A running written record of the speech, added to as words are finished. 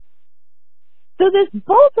So this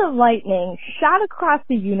bolt of lightning shot across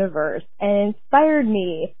the universe and inspired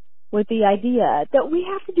me with the idea that we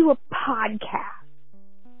have to do a podcast.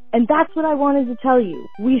 And that's what I wanted to tell you.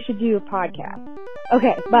 We should do a podcast.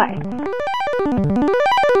 Okay, bye.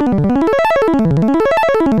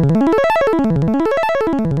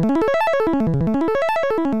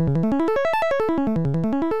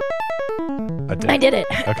 I did it.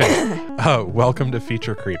 Okay. Welcome to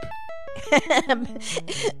Feature Creep.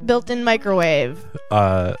 Built-in microwave.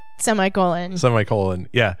 Semicolon.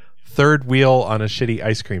 Yeah. Third wheel on a shitty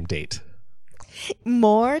ice cream date.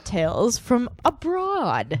 More tales from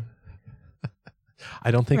abroad.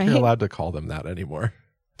 I don't think you're allowed to call them that anymore.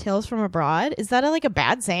 Tales from abroad? Is that like a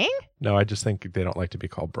bad saying? No, I just think they don't like to be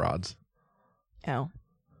called broads. Oh.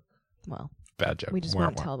 Well. Bad joke. We just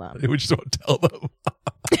won't tell them. We just won't tell them.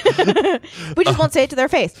 We just won't say it to their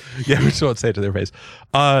face. Yeah, we just won't say it to their face.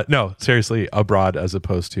 No, seriously, abroad as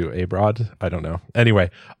opposed to abroad. I don't know.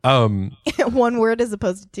 Anyway. One word as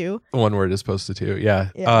opposed to two. One word as opposed to two. Yeah.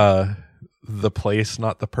 The place,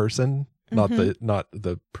 not the person, not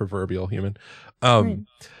the proverbial human. Right.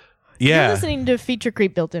 Yeah. You're listening to Feature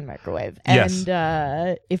Creep Built-in Microwave. Yes.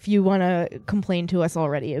 And if you want to complain to us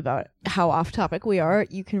already about how off topic we are,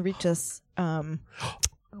 you can reach us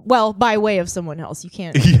well, by way of someone else. You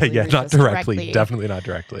can't really not directly. Definitely not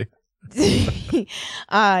directly. You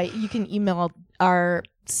can email our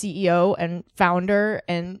CEO and founder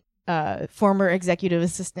and former executive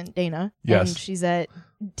assistant Dana. Yes. And she's at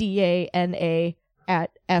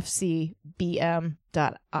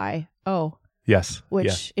dana@fcbm.io. Yes.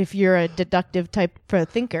 Which, if you're a deductive type of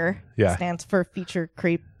thinker, stands for Feature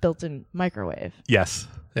Creep Built-in Microwave. Yes.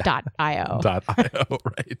 Yeah. .io. .io,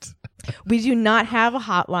 right. We do not have a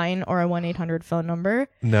hotline or a 1-800 phone number.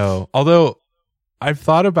 No. Although I've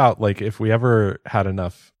thought about, like, if we ever had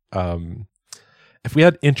enough, if we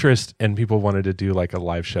had interest and people wanted to do like a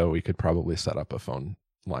live show, we could probably set up a phone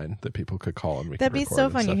line that people could call and we That'd could be record so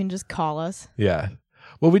and fun. stuff. You can just call us. Yeah.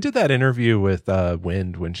 Well, we did that interview with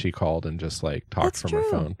Wind when she called and just like talked from her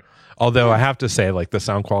phone. Although I have to say, like, the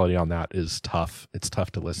sound quality on that is tough. It's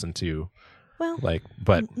tough to listen to. Well, like,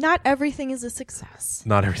 but not everything is a success.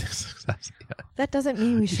 Not everything's a success. Yeah. That doesn't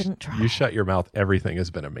mean we shouldn't try. You shut your mouth. Everything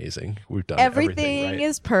has been amazing. We've done everything right.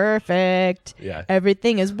 is perfect. Yeah.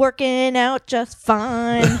 Everything is working out just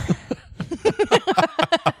fine.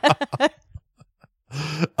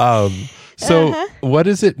 So what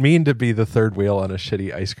does it mean to be the third wheel on a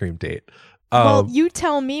shitty ice cream date? Well, you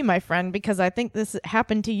tell me, my friend, because I think this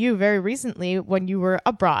happened to you very recently when you were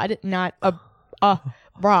abroad, not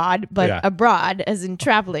abroad, but abroad, as in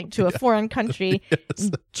traveling to a foreign country,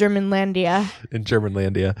 in Germanlandia. In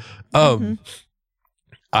Germanlandia.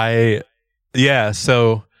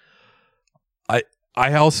 So I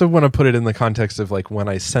also want to put it in the context of, like, when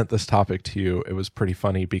I sent this topic to you, it was pretty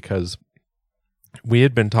funny because we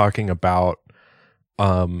had been talking about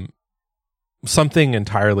something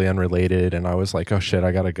entirely unrelated, and I was like, oh shit,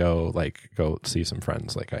 I gotta go see some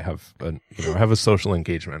friends. Like, I have a social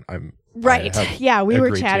engagement. We were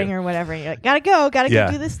chatting or whatever, and you're like, gotta go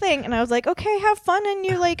do this thing. And I was like, okay, have fun. And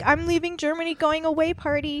you're like, I'm leaving Germany, going away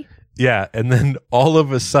party. Yeah. And then all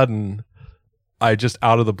of a sudden, I just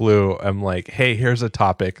out of the blue, I'm like, hey, here's a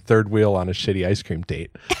topic, third wheel on a shitty ice cream date.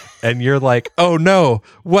 And you're like, oh no,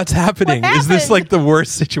 what's happening? Is this like the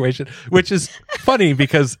worst situation? Which is funny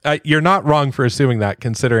because you're not wrong for assuming that,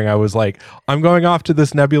 considering I was like, I'm going off to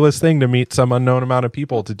this nebulous thing to meet some unknown amount of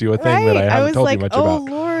people to do a thing that I haven't told you much about. Oh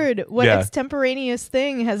Lord, what extemporaneous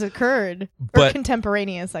thing has occurred? Or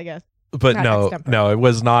contemporaneous, I guess. But no, it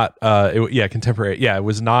was not, contemporary. Yeah, it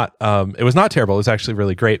was not terrible. It was actually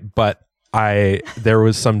really great. But there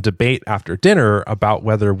was some debate after dinner about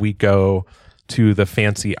whether we go to the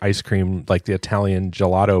fancy ice cream, like the Italian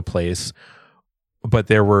gelato place. But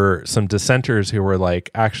there were some dissenters who were like,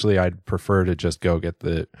 actually, I'd prefer to just go get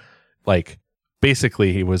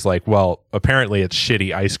basically he was like, well, apparently it's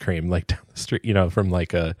shitty ice cream, like down the street, from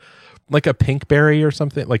like a Pinkberry or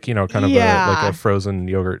something, like, kind of like a frozen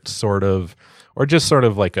yogurt sort of, or just sort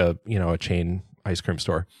of like a chain ice cream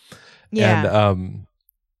store. Yeah.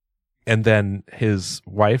 And then his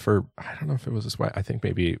wife, or I don't know if it was his wife, I think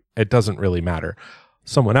maybe, it doesn't really matter.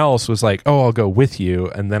 Someone else was like, oh, I'll go with you.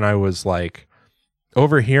 And then I was like,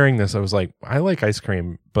 overhearing this, I was like, I like ice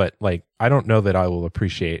cream, but like, I don't know that I will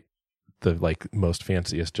appreciate the like most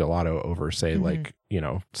fanciest gelato over, say, like,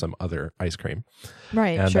 some other ice cream.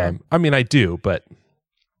 Right. And sure. I mean, I do, but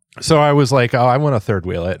so I was like, oh, I want to third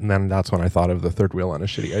wheel it. And then that's when I thought of the third wheel on a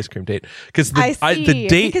shitty ice cream date. Because the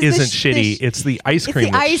date isn't shitty. It's the ice cream.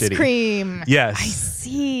 It's the ice cream. Yes. I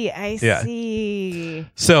see.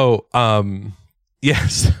 So,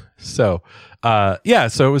 yes. So, so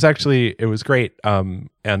it was great.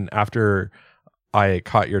 And after I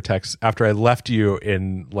caught your text, after I left you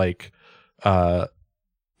in like,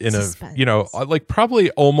 in suspense. Like probably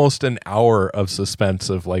almost an hour of suspense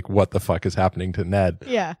of like, what the fuck is happening to Ned?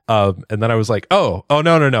 Yeah. And then I was like, oh,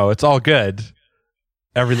 no. It's all good.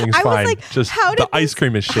 Everything's fine. Like, just the ice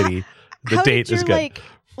cream is shitty. The date is good. Like,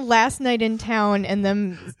 last night in town and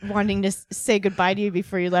them wanting to say goodbye to you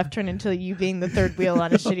before you left turned into you being the third wheel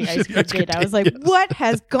on a shitty ice cream date. I was like, what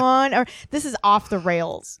has gone? Or this is off the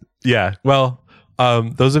rails. Yeah. Well,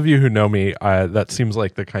 those of you who know me, that seems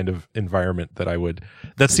like the kind of environment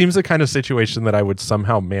that seems the kind of situation that I would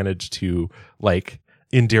somehow manage to like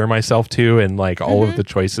endear myself to, and like all of the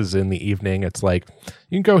choices in the evening. It's like,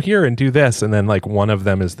 you can go here and do this. And then like one of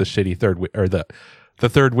them is the shitty the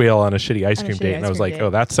third wheel on a shitty ice cream date. And I was like, oh,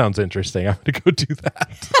 that sounds interesting. I'm going to go do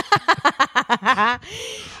that.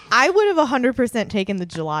 I would have 100% taken the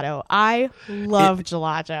gelato. I love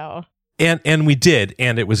gelato. And we did,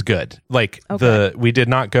 and it was good. Like we did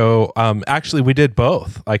not go, actually we did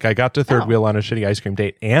both. Like I got to third wheel on a shitty ice cream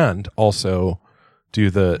date and also do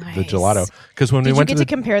the gelato. Because when we went to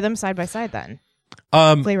compare them side by side then?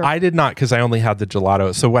 I did not, because I only had the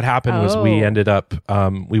gelato. So what happened was we ended up,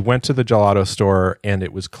 we went to the gelato store and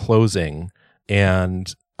it was closing.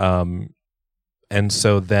 And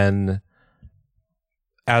so then,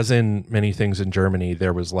 as in many things in Germany,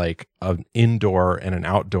 there was like an indoor and an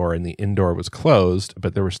outdoor, and the indoor was closed,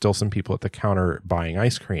 but there were still some people at the counter buying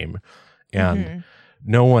ice cream. And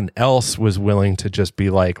no one else was willing to just be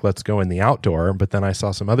like, let's go in the outdoor. But then I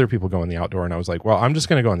saw some other people go in the outdoor, and I was like, well, I'm just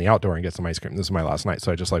going to go in the outdoor and get some ice cream. This is my last night.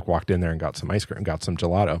 So I just like walked in there and got some ice cream, got some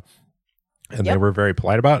gelato. And they were very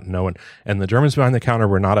polite about it. No one, and the Germans behind the counter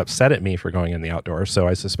were not upset at me for going in the outdoor. So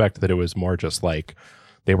I suspect that it was more just like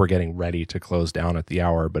they were getting ready to close down at the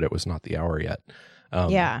hour, but it was not the hour yet.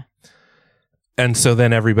 And so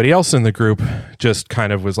then everybody else in the group just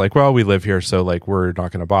kind of was like, well, we live here, so like we're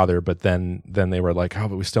not going to bother. But then they were like, oh,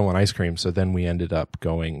 but we still want ice cream. So then we ended up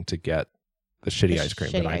going to get the shitty ice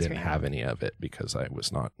cream, but I didn't have any of it because I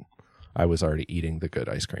was already eating the good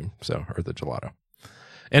ice cream, or the gelato.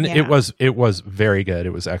 And it was very good.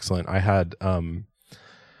 It was excellent. I had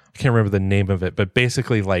I can't remember the name of it, but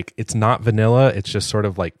basically like it's not vanilla, it's just sort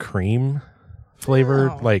of like cream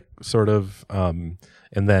flavored, like sort of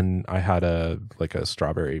and then I had a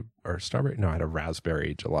raspberry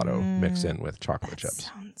gelato mixed in with chocolate chips.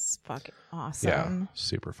 Sounds fucking awesome. Yeah,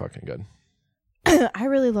 super fucking good. I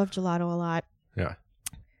really love gelato a lot. Yeah.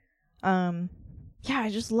 I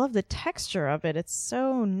just love the texture of it. It's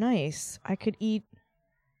so nice. I could eat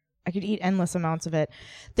endless amounts of it.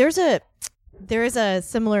 There is a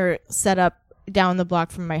similar setup down the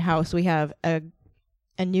block from my house. We have a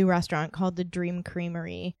new restaurant called the Dream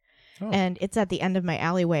Creamery. And it's at the end of my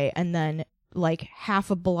alleyway, and then like half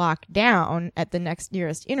a block down at the next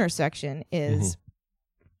nearest intersection is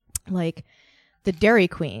like the Dairy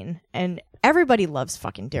Queen, and everybody loves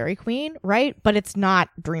fucking Dairy Queen, right? But it's not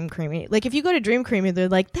Dream Creamery. Like if you go to Dream Creamery, they're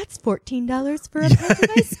like, that's $14 for a pint of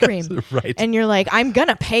ice cream. Right. And you're like, I'm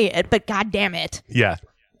gonna pay it, but god damn it. Yeah.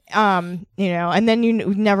 And then you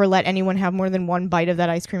never let anyone have more than one bite of that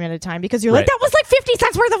ice cream at a time, because you're like, that was like 50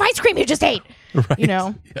 cents worth of ice cream you just ate.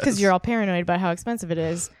 Right. Because you're all paranoid about how expensive it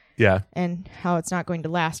is. Yeah. And how it's not going to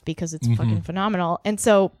last because it's fucking phenomenal. And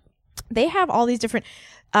so they have all these different,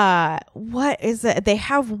 what is it? They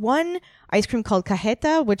have one ice cream called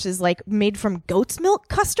cajeta, which is like made from goat's milk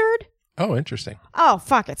custard. Oh, interesting. Oh,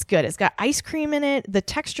 fuck, it's good. It's got ice cream in it. The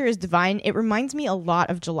texture is divine. It reminds me a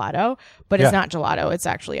lot of gelato, but it's not gelato. It's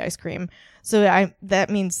actually ice cream. So that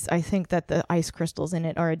means I think that the ice crystals in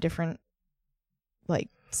it are a different like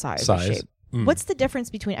size. Or shape. What's the difference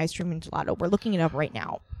between ice cream and gelato? We're looking it up right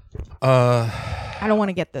now. I don't want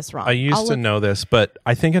to get this wrong. I used to know this, but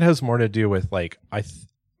I think it has more to do with like it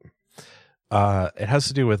has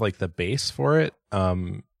to do with like the base for it.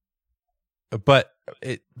 But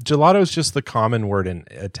gelato is just the common word in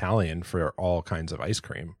Italian for all kinds of ice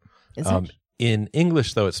cream. In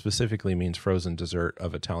English, though, it specifically means frozen dessert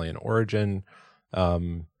of Italian origin.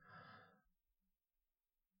 But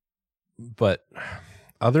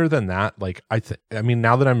other than that, like I mean,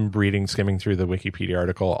 now that I'm skimming through the Wikipedia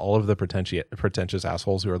article, all of the pretentious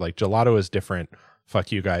assholes who are like, gelato is different.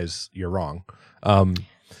 Fuck you guys, you're wrong.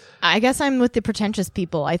 I guess I'm with the pretentious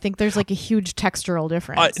people. I think there's like a huge textural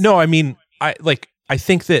difference. No, I mean, I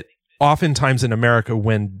think that oftentimes in America,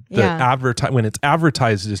 when when it's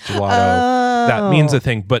advertised as gelato, that means a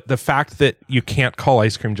thing. But the fact that you can't call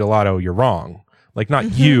ice cream gelato, you're wrong. Like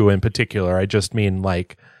not you in particular. I just mean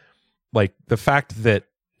like the fact that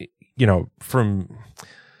from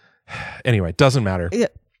anyway, doesn't matter.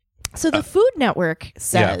 So the Food Network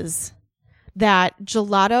says that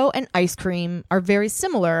gelato and ice cream are very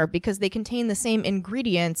similar because they contain the same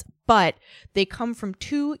ingredients, but they come from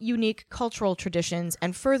two unique cultural traditions,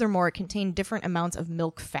 and furthermore contain different amounts of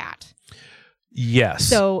milk fat. Yes.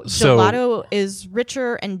 So gelato is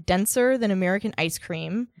richer and denser than American ice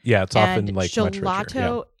cream. Yeah, it's often and like gelato much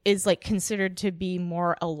richer. is like considered to be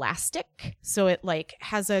more elastic, so it like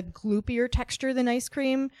has a gloopier texture than ice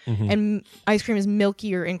cream, and ice cream is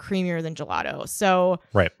milkier and creamier than gelato. So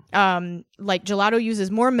right, like gelato uses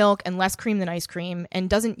more milk and less cream than ice cream, and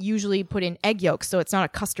doesn't usually put in egg yolks, so it's not a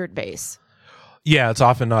custard base. Yeah, it's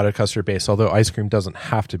often not a custard base, although ice cream doesn't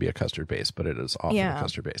have to be a custard base, but it is often a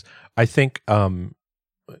custard base. I think,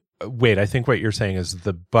 I think what you're saying is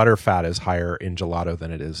the butter fat is higher in gelato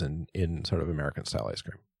than it is in sort of American style ice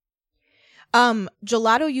cream.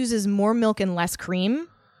 Gelato uses more milk and less cream.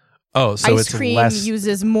 Oh, so ice cream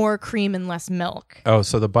uses more cream and less milk. Oh,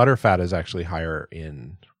 so the butter fat is actually higher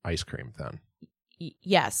in ice cream then.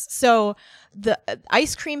 Yes. So the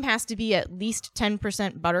ice cream has to be at least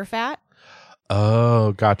 10% butter fat.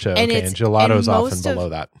 Oh, gotcha. And gelato is often below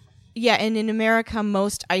that. Yeah, and in America,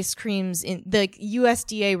 most ice creams in the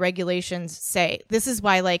USDA regulations say this is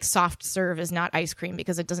why like soft serve is not ice cream,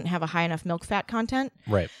 because it doesn't have a high enough milk fat content.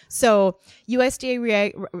 Right. So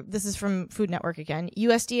USDA, this is from Food Network again.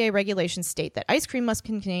 USDA regulations state that ice cream must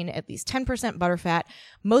contain at least 10% butter fat.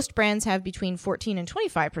 Most brands have between 14 and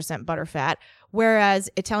 25% butter fat, whereas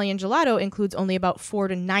Italian gelato includes only about 4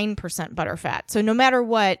 to 9% butter fat. So no matter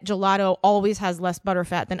what, gelato always has less butter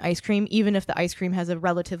fat than ice cream, even if the ice cream has a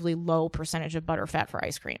relatively low percentage of butter fat for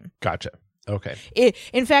ice cream. Gotcha. Okay.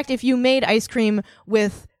 In fact, if you made ice cream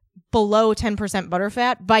with below 10% butter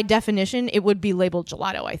fat, by definition, it would be labeled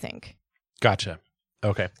gelato, I think. Gotcha.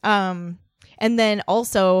 Okay. And then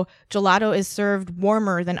also, gelato is served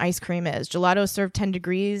warmer than ice cream is. Gelato is served 10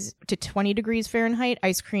 degrees to 20 degrees Fahrenheit.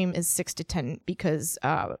 Ice cream is 6 to 10 because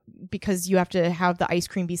you have to have the ice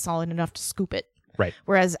cream be solid enough to scoop it. Right.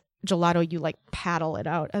 Whereas gelato, you like paddle it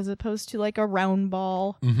out as opposed to like a round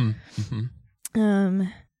ball.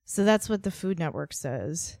 So that's what the Food Network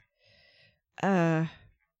says. Yeah,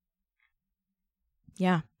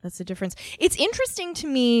 that's the difference. It's interesting to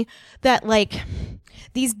me that like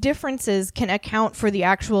these differences can account for the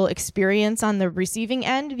actual experience on the receiving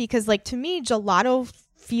end, because like to me, gelato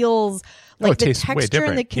feels like the texture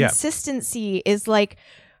and the consistency is like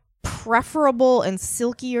preferable and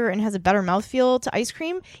silkier and has a better mouthfeel to ice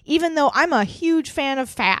cream, even though I'm a huge fan of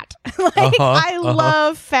fat. I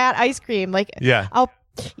love fat ice cream. Like I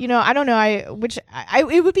don't know.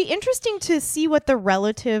 It would be interesting to see what the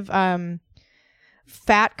relative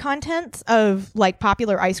fat contents of like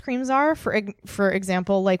popular ice creams are. For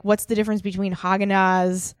example, like what's the difference between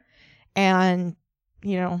Haagen-Dazs and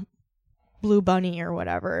Blue Bunny or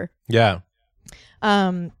whatever? Yeah.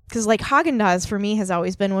 Because like Haagen-Dazs for me has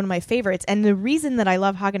always been one of my favorites, and the reason that I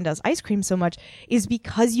love Haagen-Dazs ice cream so much is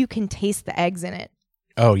because you can taste the eggs in it.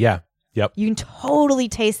 Oh yeah. Yep. You can totally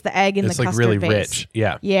taste the egg in the custard base. It's like really rich.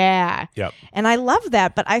 Yeah. Yeah. Yep. And I love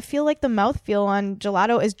that, but I feel like the mouthfeel on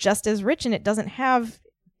gelato is just as rich, and it doesn't have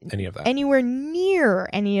any of that anywhere near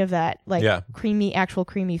any of that actual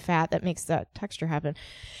creamy fat that makes that texture happen.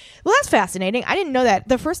 Well, that's fascinating. I didn't know that.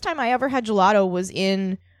 The first time I ever had gelato was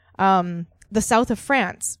in the south of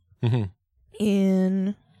France.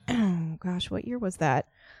 In what year was that?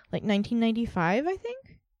 Like 1995, I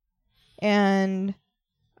think. And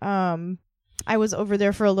I was over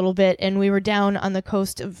there for a little bit, and we were down on the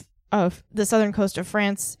coast of the southern coast of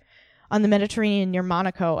France on the Mediterranean near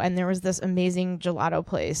Monaco, and there was this amazing gelato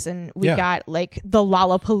place, and we got like the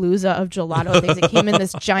Lollapalooza of gelato things. It came in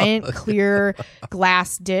this giant clear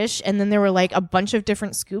glass dish, and then there were like a bunch of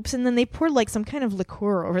different scoops, and then they poured like some kind of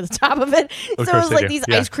liqueur over the top of it. So it was like these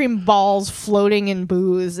ice cream balls floating in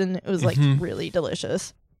booze, and it was like really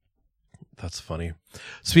delicious. That's funny.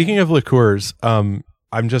 Speaking of liqueurs,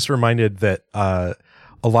 I'm just reminded that a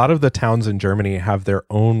lot of the towns in Germany have their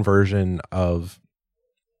own version of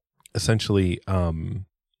essentially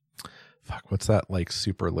what's that like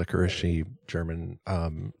super licoricey German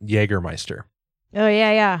Jägermeister. Oh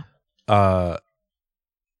yeah. And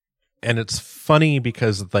it's funny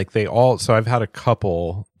because like so I've had a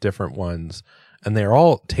couple different ones, and they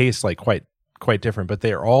all taste like quite different, but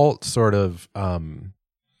they're all sort of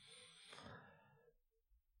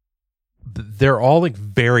they're all like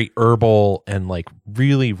very herbal and like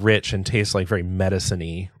really rich and taste like very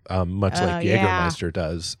medicine-y, much like Jägermeister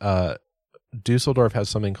does. Dusseldorf has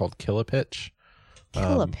something called Killapitch.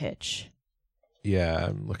 Killapitch. Yeah,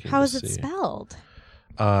 I'm looking. How is it spelled?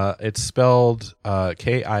 It's spelled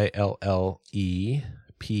Killlepitch.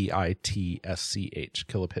 Pilitsch,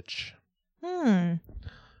 Kilopitch.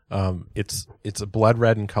 It's a blood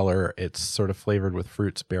red in color. It's sort of flavored with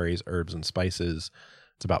fruits, berries, herbs, and spices.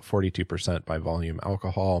 It's about 42% by volume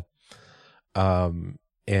alcohol. And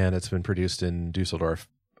it's been produced in Dusseldorf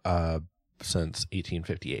since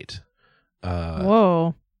 1858.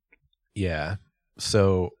 Whoa. Yeah.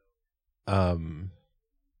 So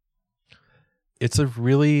it's a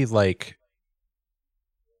really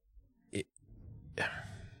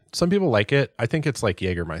some people like it. I think it's like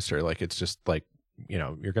Jägermeister. Like it's just like,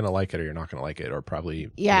 you're going to like it or you're not going to like it, or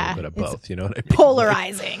probably a little bit of both. You know what I mean?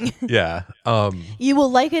 Polarizing. Yeah. You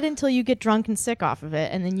will like it until you get drunk and sick off of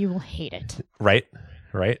it, and then you will hate it. Right.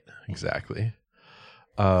 Exactly.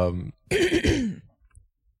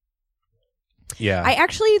 Yeah. I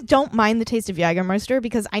actually don't mind the taste of Jägermeister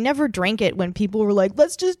because I never drank it when people were like,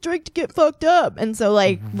 let's just drink to get fucked up. And so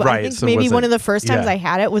I think so maybe one of the first times I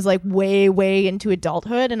had it was like way, way into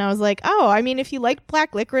adulthood. And I was like, oh, I mean, if you like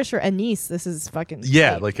black licorice or anise, this is fucking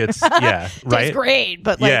great. Like it's, right? It's great,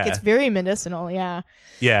 but like it's very medicinal, Yeah,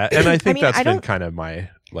 and I think that's been kind of my,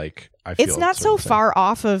 I feel it's not so far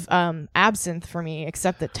off of absinthe for me,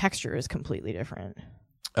 except the texture is completely different.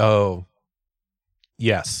 Oh,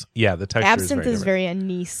 yes. Yeah, the texture absinthe is very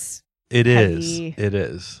anise. It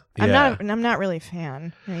is. Yeah. I'm not really a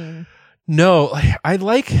fan. I mean, no, I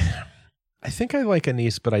think I like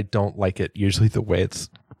anise, but I don't like it usually the way it's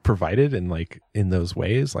provided in those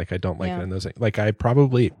ways. Like I don't like it in those. Like I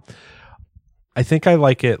think I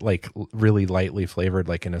like it like really lightly flavored,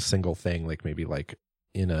 like in a single thing, like maybe like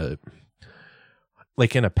in a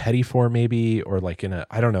petit four maybe, or like in a,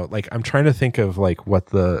 I don't know. Like I'm trying to think of like what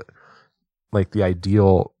the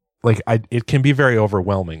ideal, it can be very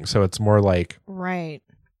overwhelming. So it's more like, right.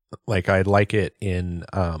 Like I'd like it in,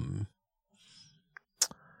 I'm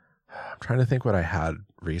trying to think what I had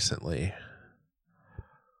recently.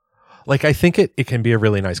 Like I think it can be a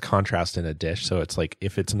really nice contrast in a dish. So it's like,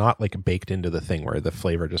 if it's not like baked into the thing where the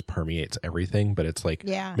flavor just permeates everything, but it's like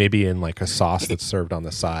maybe in like a sauce that's served on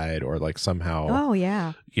the side, or like somehow,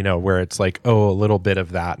 where it's like, a little bit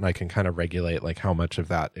of that, and I can kind of regulate like how much of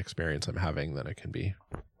that experience I'm having, then it can be.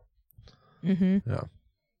 Mm-hmm.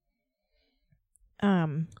 Yeah.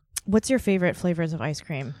 What's your favorite flavors of ice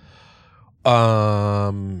cream?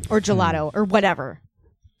 Or gelato or whatever.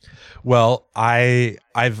 Well,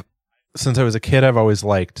 I've since I was a kid, I've always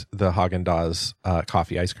liked the Häagen-Dazs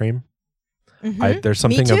coffee ice cream. Mm-hmm. There's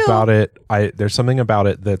something about it. There's something about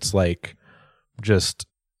it that's like just,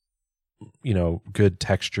 good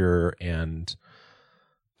texture and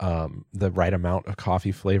the right amount of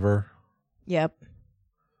coffee flavor. Yep.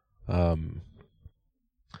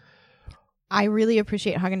 I really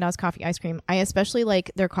appreciate Häagen-Dazs coffee ice cream. I especially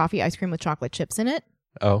like their coffee ice cream with chocolate chips in it.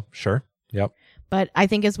 Oh, sure. Yep. But I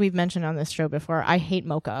think, as we've mentioned on this show before, I hate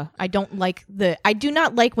mocha. I do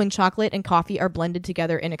not like when chocolate and coffee are blended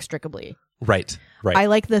together inextricably. Right. I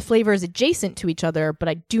like the flavors adjacent to each other, but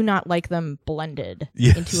I do not like them blended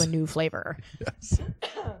into a new flavor. Yes.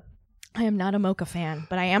 I am not a mocha fan,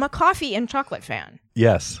 but I am a coffee and chocolate fan.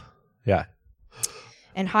 Yes. Yeah.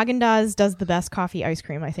 And Häagen-Dazs does the best coffee ice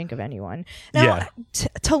cream, I think, of anyone. Now,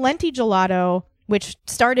 Talenti Gelato, which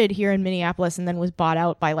started here in Minneapolis and then was bought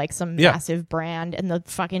out by like some massive brand, and the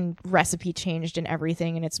fucking recipe changed and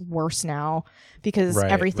everything, and it's worse now because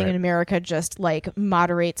everything in America just like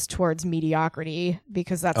moderates towards mediocrity,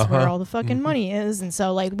 because that's where all the fucking money is. And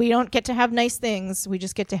so like we don't get to have nice things, we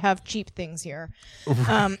just get to have cheap things here.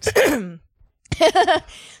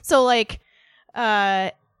 So like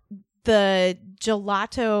the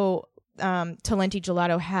gelato, Talenti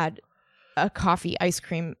Gelato had a coffee ice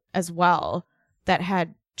cream as well that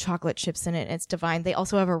had chocolate chips in it. It's divine. They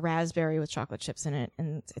also have a raspberry with chocolate chips in it,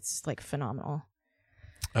 and it's like phenomenal.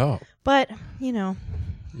 Oh. But,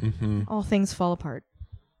 all things fall apart.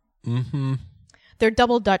 Mm-hmm. Their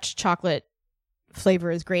double Dutch chocolate flavor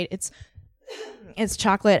is great. It's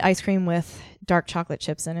chocolate ice cream with dark chocolate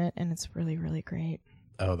chips in it, and it's really, really great.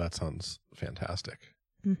 Oh, that sounds fantastic.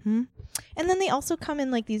 Mm-hmm. And then they also come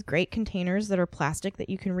in like these great containers that are plastic that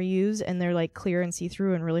you can reuse, and they're like clear and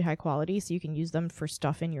see-through and really high quality, so you can use them for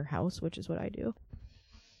stuff in your house, which is what I do.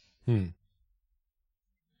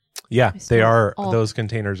 Yeah, they are. Those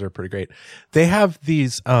containers are pretty great. They have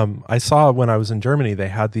these, I saw when I was in Germany, they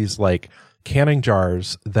had these like canning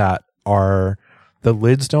jars that are, the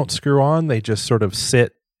lids don't screw on. They just sort of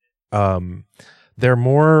sit. They're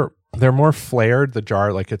more flared. The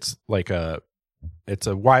jar, like it's an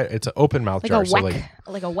open mouth jar.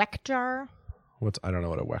 Like a Weck jar. I don't know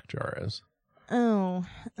what a Weck jar is. Oh,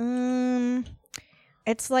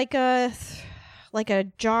 it's like a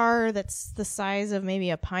jar that's the size of maybe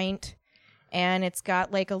a pint, and it's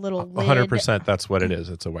got like a little lid. 100%. That's what it is.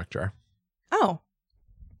 It's a Weck jar. Oh.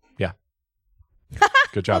 Yeah.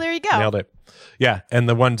 Good job. Well, there you go. Nailed it. Yeah. And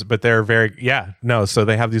the ones, but they're very, no. So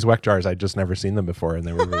they have these Weck jars. I'd just never seen them before, and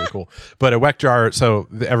they were really cool. But a Weck jar, so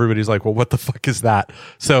everybody's like, well, what the fuck is that?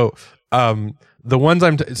 So, the ones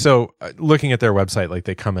looking at their website, like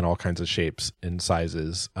they come in all kinds of shapes and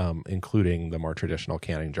sizes, including the more traditional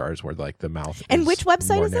canning jars where like the mouth and is which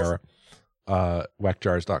website more is narrow. This?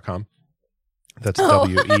 Weckjars.com. That's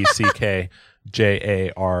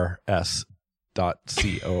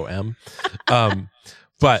WECKJARS.com.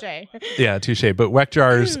 But yeah, touche. But Weck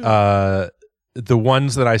jars, the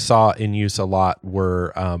ones that I saw in use a lot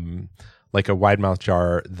were like a wide mouth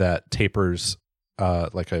jar that tapers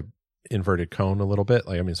like a inverted cone a little bit.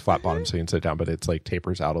 Like, I mean, it's flat bottom, so you can sit down, but it's like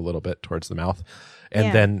tapers out a little bit towards the mouth.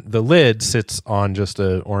 And then the lid sits on just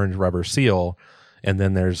an orange rubber seal, and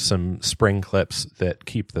then there's some spring clips that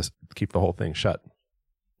keep the whole thing shut.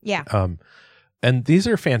 Yeah. And these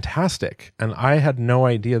are fantastic. And I had no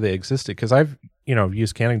idea they existed because I've,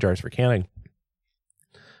 used canning jars for canning.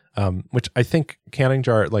 Which I think canning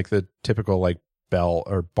jar, like the typical like ball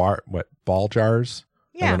jars.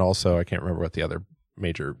 Yeah. And then also I can't remember what the other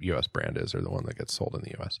major US brand is, or the one that gets sold in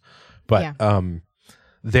the US. But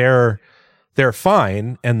they're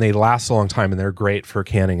fine and they last a long time and they're great for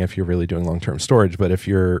canning if you're really doing long-term storage. But if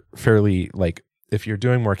you're if you're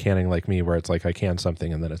doing more canning like me, where it's like I can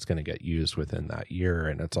something and then it's going to get used within that year,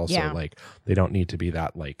 and it's also like they don't need to be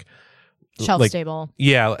that like shelf stable.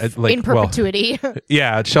 Yeah, like in perpetuity.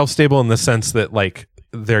 It's shelf stable in the sense that like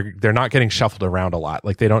they're not getting shuffled around a lot.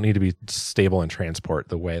 Like they don't need to be stable in transport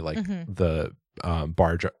the way like the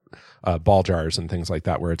ball jars and things like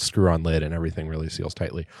that, where it's screw on lid and everything really seals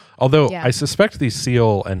tightly. Although I suspect these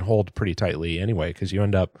seal and hold pretty tightly anyway, because you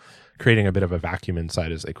end up creating a bit of a vacuum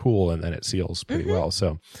inside as they cool, and then it seals pretty well.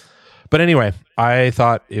 So, but anyway, I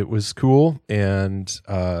thought it was cool, and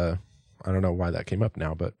I don't know why that came up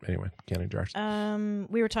now, but anyway, canning jars.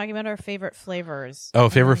 We were talking about our favorite flavors. Oh,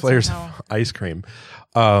 favorite flavors of ice cream.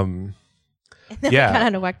 And then we got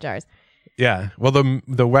onto Weck jars. Yeah. Well,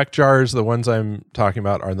 the Weck jars, the ones I'm talking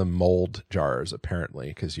about are the mold jars, apparently,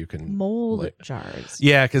 because you can jars.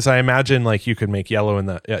 Yeah, because I imagine like you could make you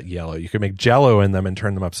could make Jello in them and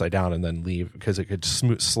turn them upside down and then leave, because it could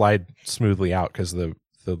slide smoothly out because the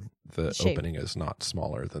opening is not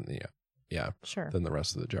smaller than than the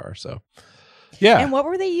rest of the jar. So yeah. And what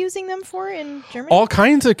were they using them for in Germany? All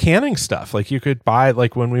kinds of canning stuff. Like you could buy,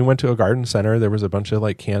 like when we went to a garden center, there was a bunch of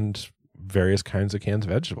like various kinds of canned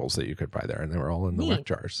vegetables that you could buy there, and they were all in the Weck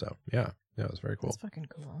jars. So yeah, it was very cool. That's fucking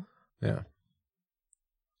cool. Yeah.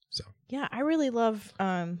 So yeah, I really love.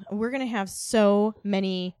 We're gonna have so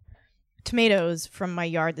many tomatoes from my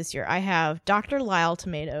yard this year. I have Dr. Lyle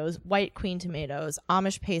tomatoes, White Queen tomatoes,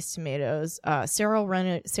 Amish paste tomatoes, Sarah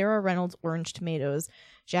Reynolds orange tomatoes,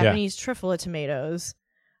 Japanese Truffaut tomatoes.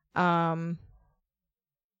 God,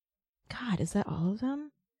 is that all of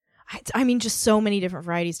them? I mean, just so many different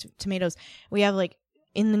varieties of tomatoes. We have like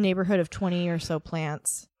in the neighborhood of 20 or so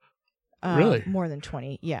plants. Really? More than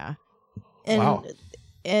 20, yeah. And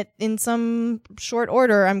in some short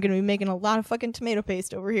order, I'm going to be making a lot of fucking tomato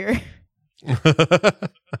paste over here. It's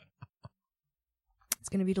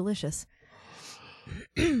going to be delicious.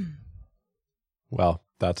 Well,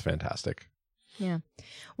 that's fantastic. Yeah.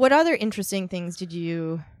 What other interesting things did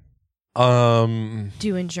you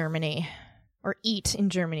do in Germany? Or eat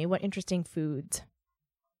in Germany? What interesting foods?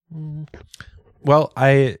 Well,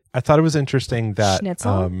 I thought it was interesting that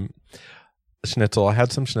schnitzel. I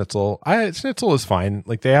had some schnitzel. Schnitzel is fine.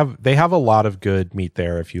 Like they have a lot of good meat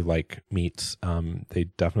there if you like meats. They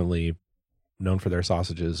definitely known for their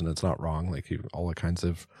sausages, and it's not wrong. Like all the kinds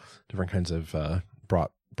of different kinds of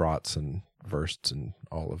brats and wursts and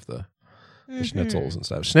all of the schnitzels and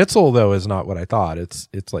stuff. Schnitzel though is not what I thought. It's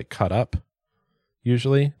like cut up.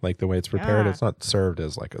 Usually, like the way it's prepared, it's not served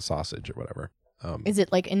as like a sausage or whatever. Is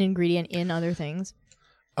it like an ingredient in other things?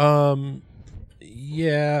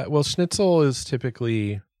 Yeah. Well, schnitzel is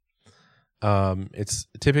typically, it's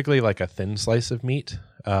typically like a thin slice of meat,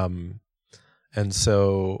 and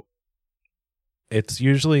so it's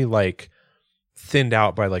usually like thinned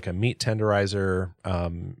out by like a meat tenderizer,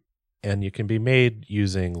 and you can be made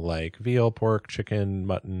using like veal, pork, chicken,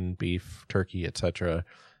 mutton, beef, turkey, etc.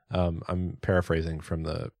 I'm paraphrasing from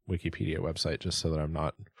the Wikipedia website just so that I'm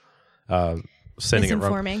not sending it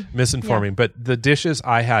wrong. Misinforming. Yeah. But the dishes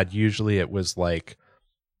I had, usually it was like,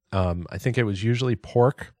 I think it was usually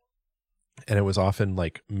pork, and it was often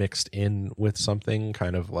like mixed in with something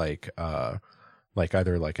kind of like either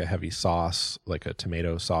like a heavy sauce, like a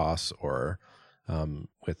tomato sauce, or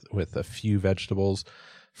with a few vegetables.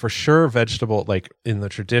 for sure vegetable, like in the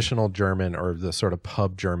traditional German or the sort of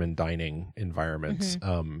pub German dining environments,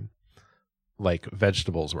 like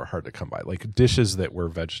vegetables were hard to come by. Like dishes that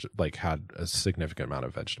were like had a significant amount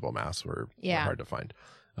of vegetable mass were hard to find.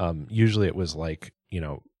 Usually it was like,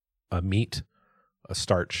 a meat, a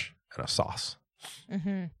starch, and a sauce.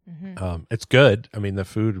 It's good. I mean, the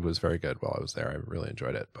food was very good while I was there. I really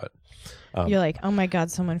enjoyed it. But you're like, oh my God,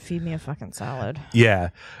 someone feed me a fucking salad. Yeah.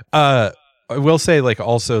 I will say, like,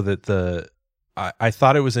 also that I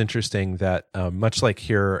thought it was interesting that much like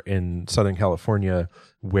here in Southern California,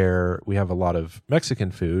 where we have a lot of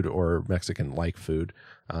Mexican food or Mexican-like food,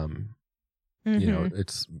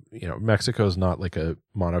 it's Mexico's not like a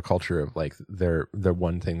monoculture of like their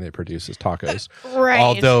one thing they produce is tacos. Right.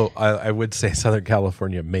 Although I would say Southern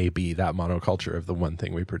California may be that monoculture of the one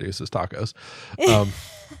thing we produce is tacos.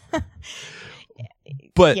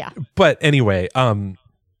 But anyway,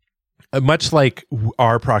 much like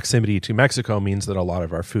our proximity to Mexico means that a lot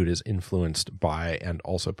of our food is influenced by and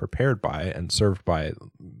also prepared by and served by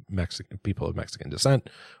Mexican people of Mexican descent,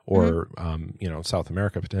 or South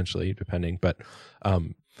America potentially, depending. But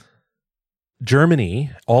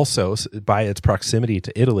Germany also, by its proximity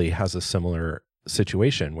to Italy, has a similar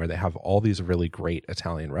situation where they have all these really great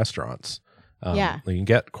Italian restaurants. You can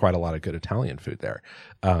get quite a lot of good Italian food there.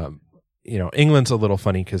 England's a little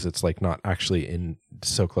funny because it's like not actually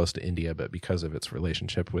so close to India, but because of its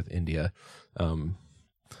relationship with India, we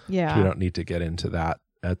don't need to get into that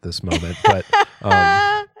at this moment.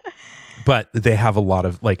 But they have a lot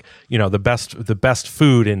of like, the best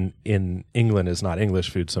food in England is not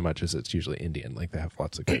English food so much as it's usually Indian. Like they have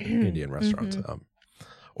lots of good Indian restaurants,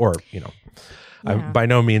 I'm by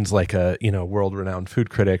no means like a world-renowned food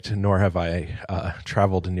critic, nor have I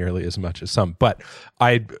traveled nearly as much as some. But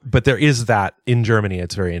there is that in Germany.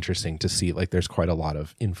 It's very interesting to see like there's quite a lot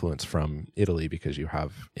of influence from Italy because you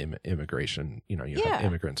have immigration. You have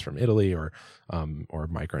immigrants from Italy or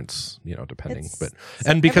migrants. Depending.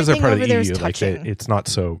 And because they're part of the EU, like it's not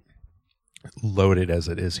so loaded as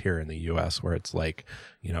it is here in the US, where it's like,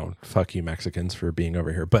 fuck you Mexicans for being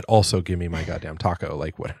over here, but also give me my goddamn taco,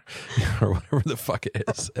 like what, or whatever the fuck it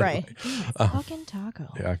is. Right. Anyway. Fucking taco.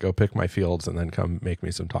 Yeah. Go pick my fields and then come make me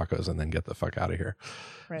some tacos and then get the fuck out of here.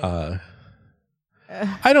 Right.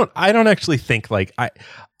 I don't actually think like I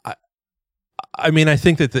mean, I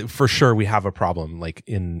think that for sure we have a problem like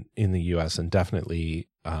in the US and definitely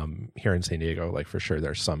here in San Diego, like for sure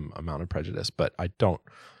there's some amount of prejudice, but I don't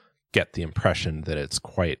get the impression that it's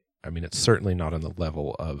it's certainly not on the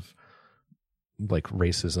level of like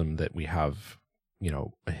racism that we have,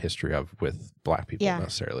 a history of with black people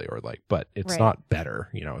necessarily, or like, but it's not better,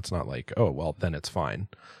 it's not like, oh, well, then it's fine.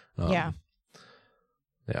 Yeah.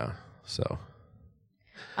 So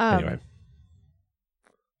anyway,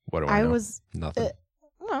 what do I know? Nothing.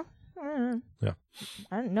 Yeah.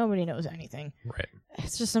 Nobody knows anything. Right.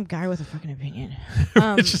 It's just some guy with a fucking opinion.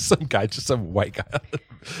 It's just some white guy.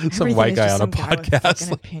 Some white guy on a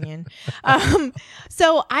podcast. Opinion.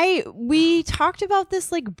 So we talked about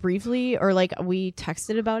this like briefly, or like we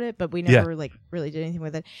texted about it, but we never like really did anything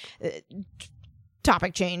with it.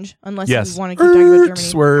 Topic change, unless you want to keep talking about Germany.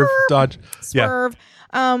 Swerve, dodge, swerve.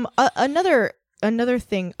 Another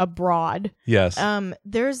thing abroad. Yes.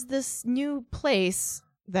 There's this new place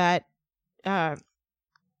that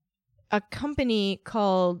a company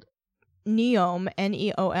called Neom,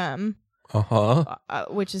 Neom,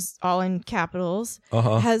 which is all in capitals,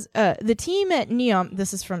 has the team at Neom.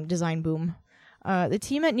 This is from Design Boom. The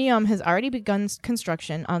team at Neom has already begun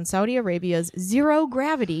construction on Saudi Arabia's zero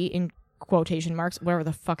gravity, in quotation marks, whatever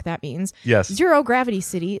the fuck that means. Yes. Zero gravity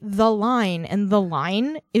city, The Line, and The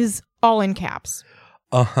Line is all in caps.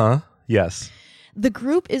 Yes. The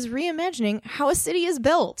group is reimagining how a city is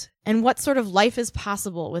built and what sort of life is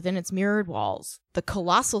possible within its mirrored walls. The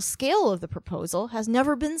colossal scale of the proposal has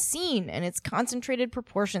never been seen, and its concentrated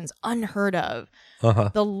proportions unheard of.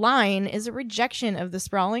 The Line is a rejection of the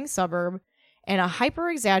sprawling suburb and a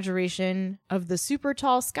hyper-exaggeration of the super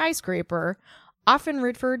tall skyscraper, often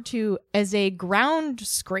referred to as a ground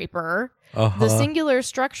scraper. The singular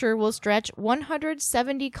structure will stretch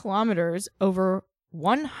 170 kilometers over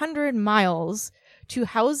 100 miles to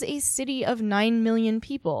house a city of 9 million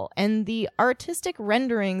people. And the artistic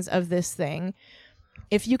renderings of this thing,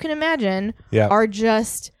 if you can imagine, are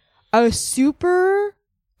just a super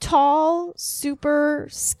tall, super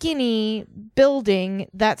skinny building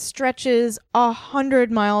that stretches 100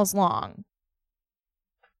 miles long.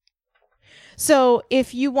 So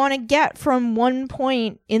if you want to get from one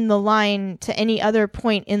point in the line to any other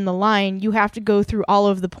point in the line, you have to go through all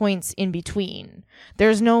of the points in between.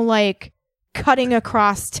 There's no like cutting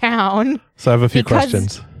across town. So I have a few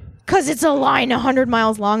questions. Because it's a line 100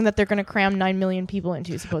 miles long that they're going to cram 9 million people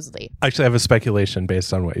into, supposedly. Actually, I have a speculation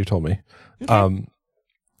based on what you told me. Okay.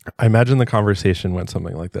 I imagine the conversation went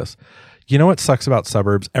something like this. You know what sucks about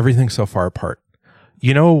suburbs? Everything's so far apart.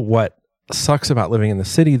 You know what sucks about living in the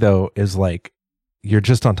city, though, is like you're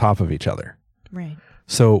just on top of each other. Right.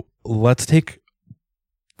 So let's take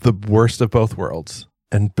the worst of both worlds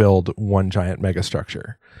and build one giant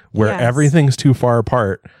megastructure where everything's too far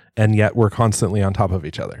apart and yet we're constantly on top of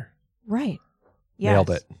each other. Right. Yes. Nailed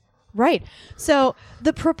it. Right. So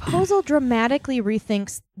the proposal dramatically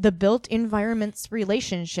rethinks the built environment's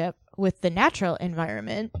relationship with the natural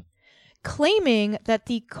environment, claiming that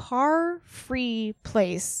the car-free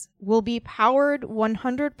place will be powered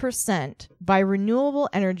 100% by renewable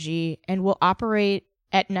energy and will operate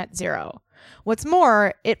at net zero. What's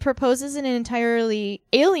more, it proposes an entirely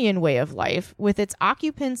alien way of life with its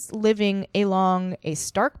occupants living along a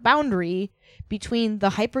stark boundary between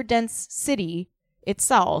the hyperdense city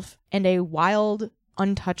itself and a wild,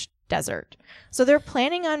 untouched desert. So they're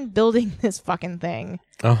planning on building this fucking thing.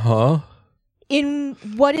 In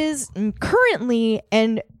what is currently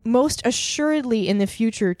and most assuredly in the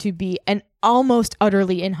future to be an almost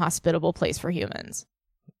utterly inhospitable place for humans.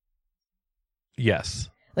 Yes.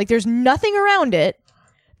 Like, there's nothing around it.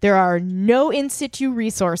 There are no in situ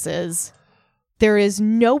resources. There is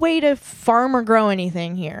no way to farm or grow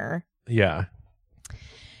anything here. Yeah.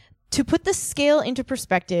 To put the scale into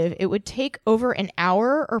perspective, it would take over an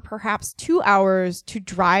hour or perhaps 2 hours to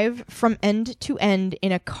drive from end to end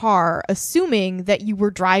in a car, assuming that you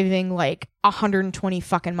were driving like 120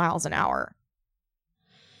 fucking miles an hour.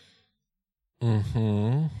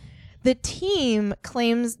 Mm-hmm. The team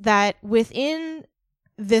claims that within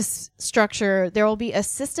this structure, there will be a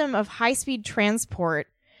system of high-speed transport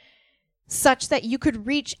such that you could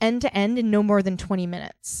reach end to end in no more than 20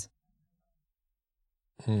 minutes.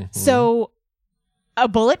 Mm-hmm. So, a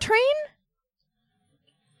bullet train?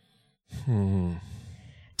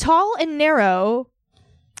 Tall and narrow,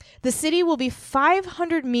 the city will be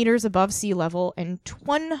 500 meters above sea level and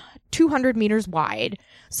 200 meters wide.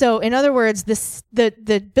 So, in other words,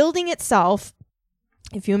 the building itself,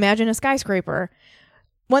 if you imagine a skyscraper,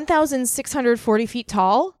 1,640 feet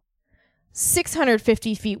tall,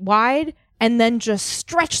 650 feet wide, and then just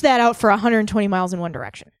stretch that out for 120 miles in one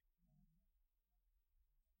direction.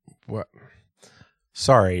 What?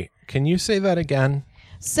 Sorry, can you say that again?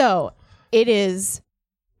 So it is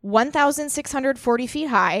 1,640 feet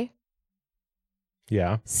high.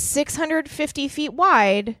 Yeah. 650 feet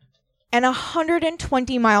wide and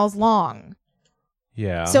 120 miles long.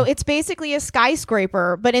 Yeah. So it's basically a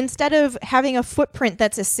skyscraper, but instead of having a footprint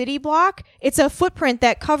that's a city block, it's a footprint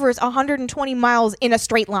that covers 120 miles in a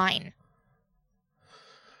straight line.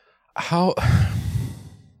 How?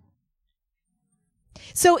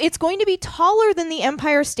 So it's going to be taller than the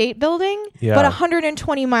Empire State Building, but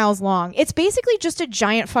 120 miles long. It's basically just a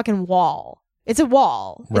giant fucking wall. It's a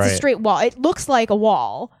wall. It's a straight wall. It looks like a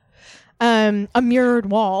wall. A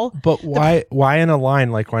mirrored wall. But why in a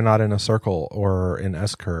line? Like, why not in a circle or an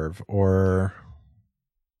S-curve or?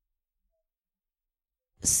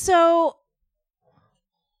 So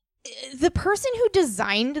the person who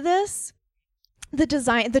designed this, the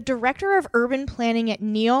director of urban planning at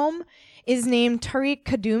NEOM is named Tariq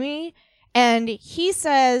Kadumi, and he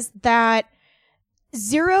says that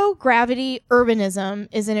zero gravity urbanism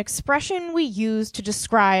is an expression we use to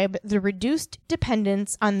describe the reduced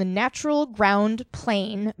dependence on the natural ground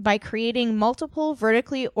plane by creating multiple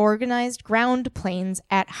vertically organized ground planes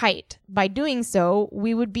at height. By doing so,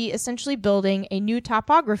 we would be essentially building a new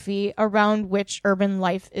topography around which urban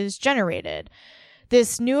life is generated.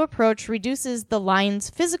 This new approach reduces the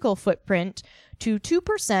line's physical footprint to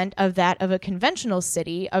 2% of that of a conventional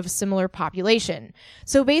city of similar population.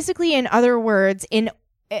 So basically, in other words,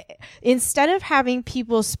 instead of having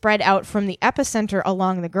people spread out from the epicenter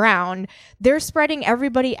along the ground, they're spreading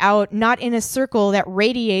everybody out not in a circle that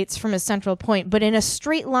radiates from a central point, but in a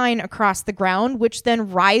straight line across the ground, which then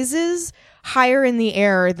rises higher in the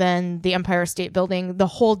air than the Empire State Building the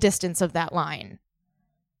whole distance of that line.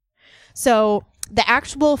 So the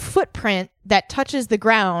actual footprint that touches the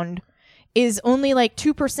ground is only like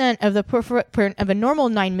 2% of the footprint of a normal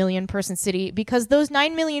 9 million person city, because those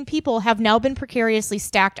 9 million people have now been precariously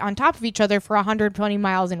stacked on top of each other for 120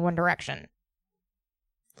 miles in one direction.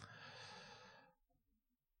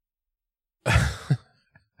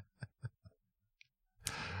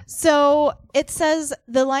 So it says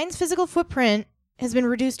the line's physical footprint has been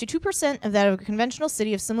reduced to 2% of that of a conventional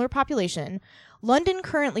city of similar population. London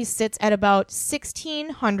currently sits at about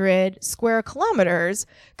 1,600 square kilometers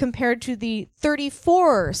compared to the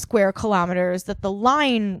 34 square kilometers that the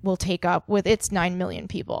line will take up with its 9 million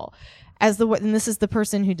people. And this is the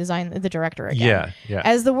person who designed the director again. Yeah.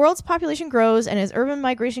 As the world's population grows and as urban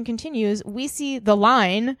migration continues, we see the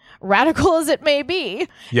line, radical as it may be,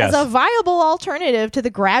 as a viable alternative to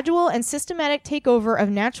the gradual and systematic takeover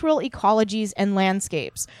of natural ecologies and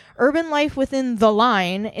landscapes. Urban life within the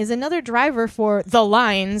line is another driver for the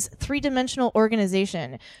line's three-dimensional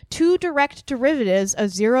organization. Two direct derivatives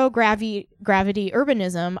of zero-gravity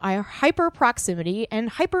urbanism are hyperproximity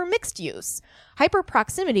and hypermixed use.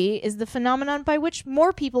 Hyperproximity is the phenomenon by which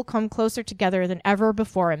more people come closer together than ever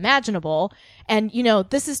before imaginable. And, you know,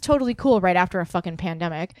 this is totally cool right after a fucking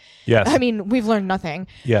pandemic. Yes. I mean, we've learned nothing.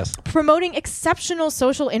 Yes. Promoting exceptional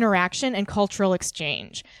social interaction and cultural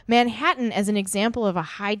exchange. Manhattan, as an example of a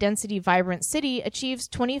high-density, vibrant city, achieves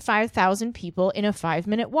 25,000 people in a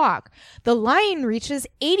 5-minute walk. The line reaches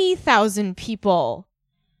 80,000 people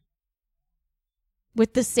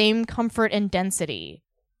with the same comfort and density.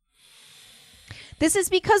 This is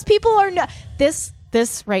because people are not... This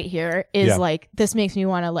right here is like... This makes me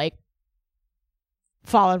want to like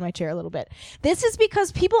fall out of my chair a little bit. This is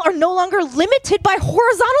because people are no longer limited by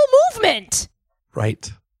horizontal movement.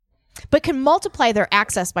 Right. But can multiply their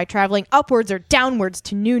access by traveling upwards or downwards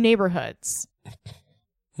to new neighborhoods.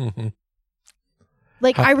 Mm-hmm.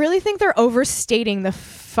 Like, I really think they're overstating the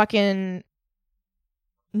fucking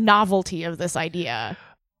novelty of this idea.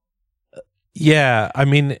 Yeah, I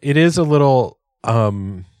mean, it is a little...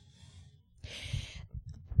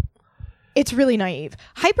 It's really naive.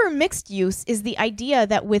 Hyper-mixed use is the idea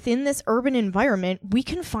that within this urban environment, we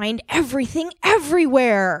can find everything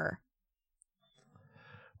everywhere.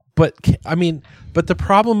 But, I mean, but the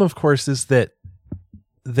problem, of course, is that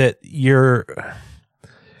you're...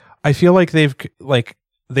 I feel like they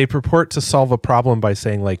purport to solve a problem by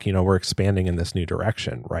saying, like, you know, we're expanding in this new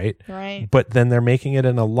direction, right? Right. But then they're making it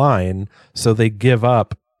in a line, so they give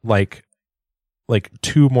up, like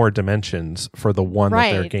 2 more dimensions for the one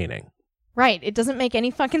that they're gaining. Right. It doesn't make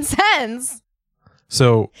any fucking sense.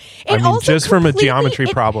 So, I mean, just from a geometry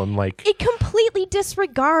problem, like... It completely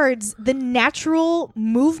disregards the natural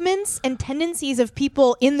movements and tendencies of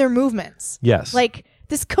people in their movements. Yes. Like,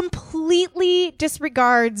 this completely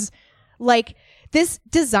disregards, like, this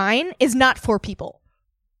design is not for people.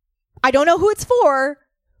 I don't know who it's for,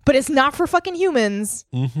 but it's not for fucking humans.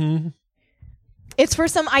 Mm-hmm. It's for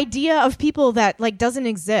some idea of people that, like, doesn't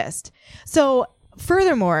exist. So,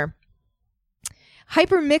 furthermore...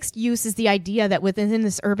 Hyper-mixed use is the idea that within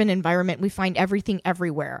this urban environment, we find everything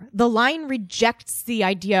everywhere. The line rejects the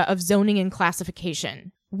idea of zoning and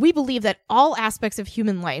classification. We believe that all aspects of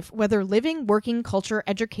human life, whether living, working, culture,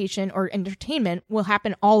 education, or entertainment, will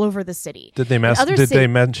happen all over the city. Did they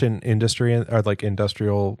mention industry or like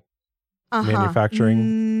industrial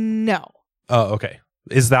manufacturing? No. Oh, okay.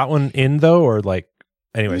 Is that one in though, or like?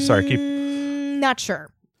 Anyway, sorry. Not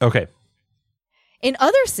sure. Okay. In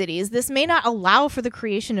other cities, this may not allow for the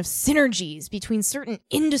creation of synergies between certain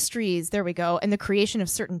industries, there we go, and the creation of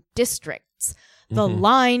certain districts. The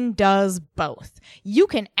line does both. You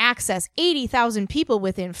can access 80,000 people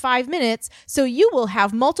within 5 minutes, so you will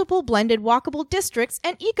have multiple blended walkable districts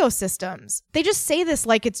and ecosystems. They just say this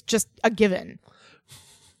like it's just a given.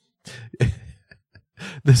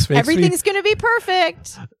 Everything's going to be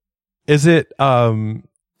perfect. Is it...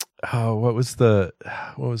 Oh, what was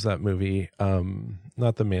that movie?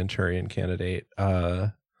 Not The Manchurian Candidate.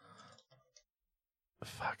 The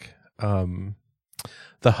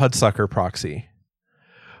Hudsucker Proxy.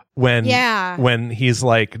 When he's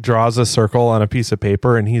like draws a circle on a piece of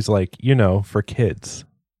paper and he's like, you know, for kids.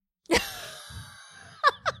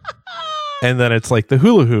 And then it's like the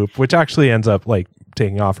hula hoop, which actually ends up like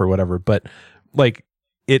taking off or whatever. But like,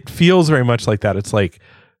 it feels very much like that. It's like,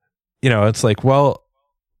 you know, it's like, well,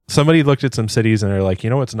 somebody looked at some cities and they're like, you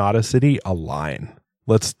know, it's not a city, a line.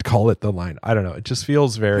 Let's call it the line. I don't know. It just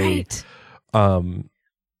feels very,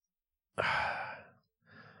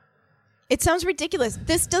 It sounds ridiculous.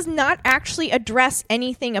 This does not actually address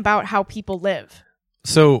anything about how people live.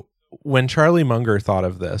 So when Charlie Munger thought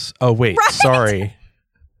of this, sorry.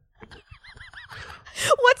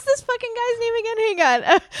 What's this fucking guy's name again? Hang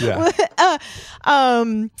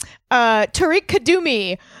on. Tariq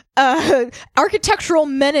Kadumi. Architectural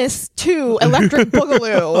Menace 2 Electric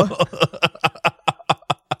Boogaloo.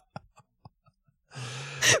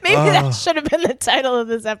 Maybe that should have been the title of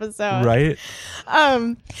this episode. Right.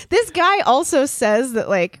 This guy also says that,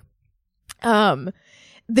 like,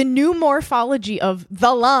 the new morphology of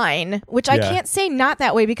the line, which I can't say not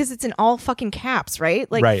that way because it's in all fucking caps, right?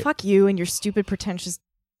 Like, fuck you and your stupid pretentious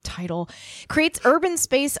title, creates urban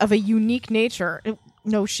space of a unique nature.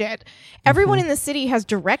 No shit. Everyone in the city has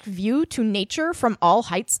direct view to nature from all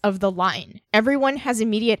heights of the line. Everyone has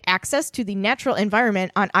immediate access to the natural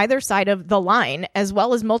environment on either side of the line, as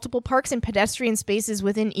well as multiple parks and pedestrian spaces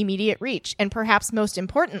within immediate reach. And perhaps most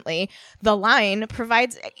importantly, the line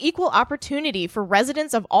provides equal opportunity for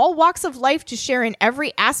residents of all walks of life to share in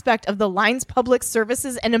every aspect of the line's public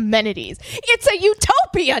services and amenities. It's a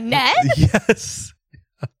utopia, Ned! Yes.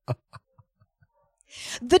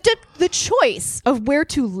 The choice of where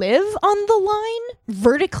to live on the line,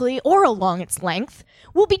 vertically or along its length,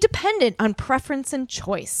 will be dependent on preference and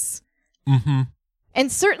choice. Mm-hmm.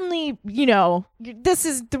 And certainly, we're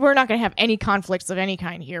not going to have any conflicts of any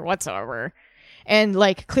kind here whatsoever. And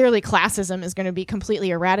like, clearly classism is going to be completely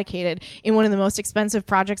eradicated in one of the most expensive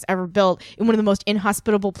projects ever built, in one of the most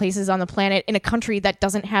inhospitable places on the planet, in a country that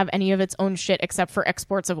doesn't have any of its own shit except for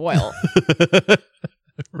exports of oil.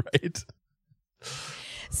 Right.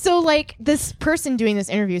 So, like, this person doing this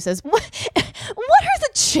interview says, what are the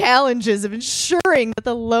challenges of ensuring that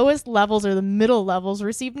the lowest levels or the middle levels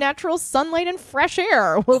receive natural sunlight and fresh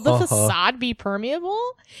air? Will the facade be permeable?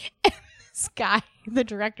 And this guy, the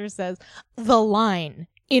director, says, the line,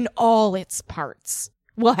 in all its parts,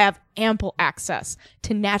 will have ample access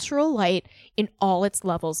to natural light in all its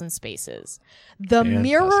levels and spaces. The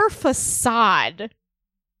mirror facade.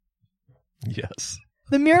 Yes.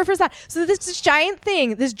 The mirror facade. So this giant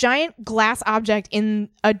thing, this giant glass object in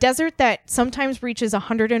a desert that sometimes reaches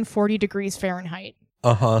 140 degrees Fahrenheit.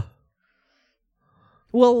 Uh-huh.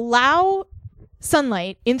 Will allow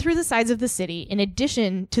sunlight in through the sides of the city in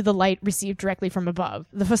addition to the light received directly from above.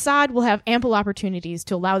 The facade will have ample opportunities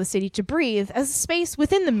to allow the city to breathe, as the space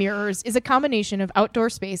within the mirrors is a combination of outdoor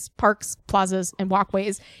space, parks, plazas, and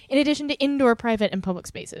walkways, in addition to indoor, private, and public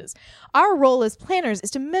spaces. Our role as planners is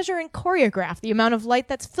to measure and choreograph the amount of light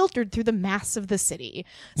that's filtered through the mass of the city.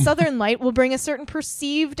 Southern light will bring a certain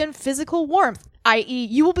perceived and physical warmth, i.e.,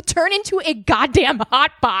 you will turn into a goddamn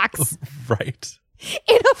hot box. Right.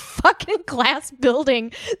 In a fucking glass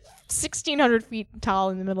building 1,600 feet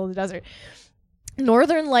tall in the middle of the desert.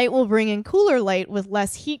 Northern light will bring in cooler light with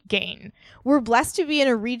less heat gain. We're blessed to be in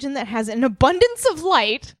a region that has an abundance of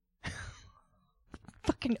light.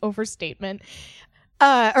 Fucking overstatement.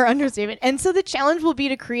 Or understatement. And so the challenge will be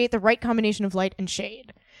to create the right combination of light and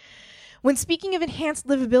shade. When speaking of enhanced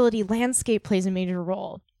livability, landscape plays a major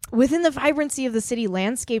role. Within the vibrancy of the city,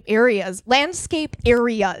 landscape areas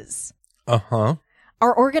uh-huh.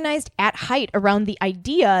 are organized at height around the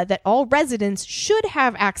idea that all residents should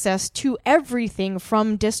have access to everything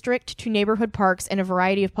from district to neighborhood parks and a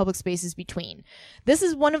variety of public spaces between. This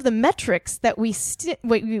is one of the metrics that we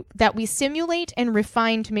simulate and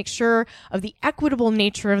refine to make sure of the equitable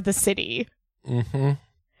nature of the city. Mm-hmm.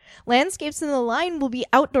 Landscapes in the line will be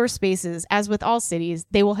outdoor spaces. As with all cities,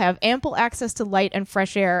 they will have ample access to light and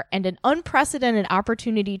fresh air and an unprecedented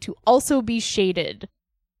opportunity to also be shaded.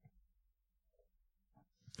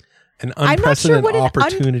 An unprecedented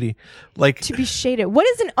opportunity. To be shaded. What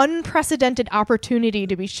is an unprecedented opportunity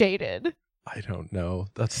to be shaded? I don't know.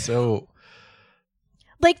 That's so...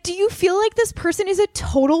 Like, do you feel like this person is a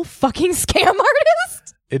total fucking scam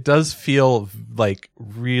artist? It does feel like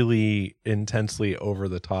really intensely over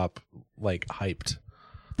the top, like hyped.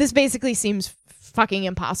 This basically seems fucking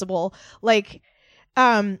impossible. Like...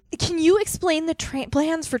 can you explain the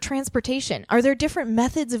plans for transportation? Are there different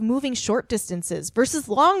methods of moving short distances versus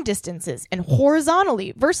long distances, and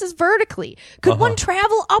horizontally versus vertically? Could one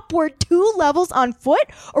travel upward 2 levels on foot,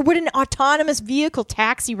 or would an autonomous vehicle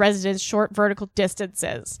taxi residents short vertical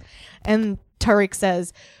distances? And Tariq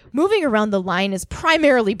says, moving around the line is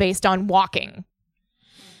primarily based on walking.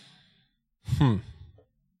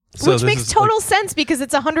 So which makes total sense because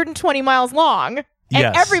it's 120 miles long.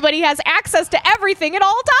 And everybody has access to everything at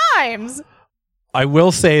all times. I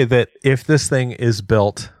will say that if this thing is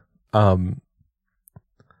built and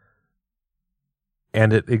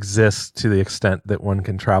it exists to the extent that one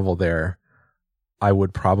can travel there, I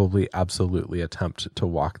would probably absolutely attempt to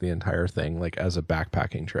walk the entire thing, like as a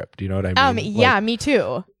backpacking trip. Do you know what I mean? Yeah, me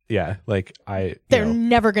too. Yeah, like They're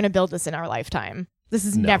never going to build this in our lifetime. This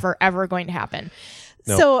is never, ever going to happen.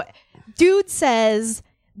 No. So, dude says...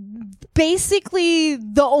 basically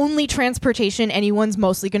the only transportation anyone's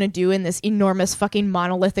mostly going to do in this enormous fucking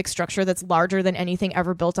monolithic structure that's larger than anything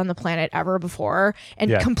ever built on the planet ever before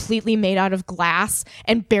and completely made out of glass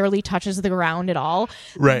and barely touches the ground at all.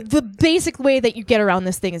 Right. The basic way that you get around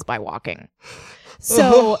this thing is by walking.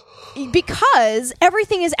 So, because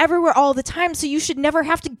everything is everywhere all the time, so you should never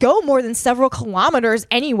have to go more than several kilometers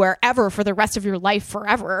anywhere ever for the rest of your life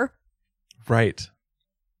forever. Right.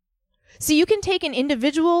 So you can take an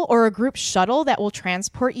individual or a group shuttle that will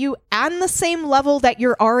transport you on the same level that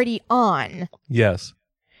you're already on. Yes.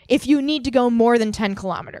 If you need to go more than 10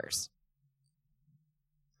 kilometers.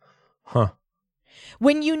 Huh.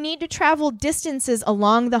 When you need to travel distances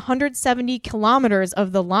along the 170 kilometers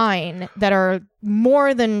of the line that are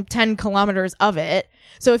more than 10 kilometers of it,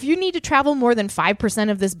 so if you need to travel more than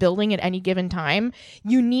 5% of this building at any given time,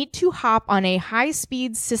 you need to hop on a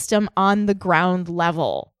high-speed system on the ground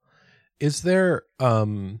level. Is there,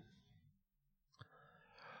 now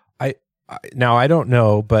I don't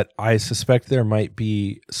know, but I suspect there might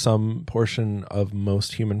be some portion of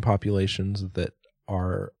most human populations that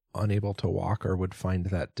are unable to walk or would find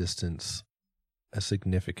that distance a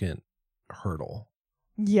significant hurdle.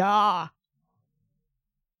 Yeah.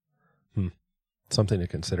 Something to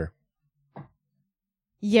consider.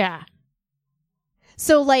 Yeah.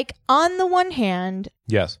 So, like, on the one hand,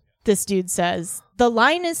 yes, this dude says, the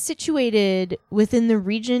line is situated within the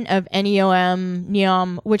region of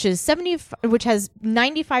Neom, which has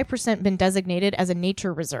 95% been designated as a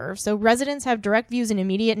nature reserve. So residents have direct views and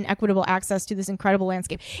immediate and equitable access to this incredible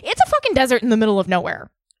landscape. It's a fucking desert in the middle of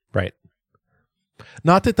nowhere. Right.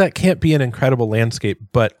 Not that can't be an incredible landscape,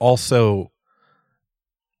 but also...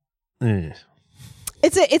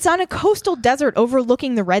 It's on a coastal desert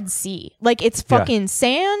overlooking the Red Sea. Like, it's fucking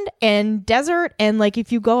sand and desert, and like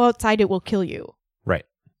if you go outside, it will kill you. Right.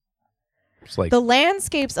 It's like the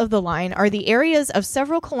landscapes of the line are the areas of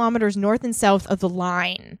several kilometers north and south of the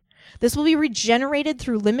line. This will be regenerated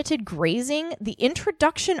through limited grazing, the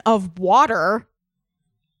introduction of water,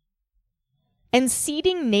 and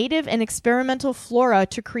seeding native and experimental flora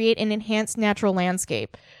to create an enhanced natural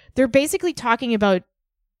landscape. They're basically talking about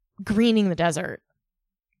greening the desert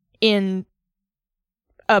in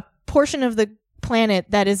a portion of the planet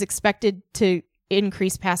that is expected to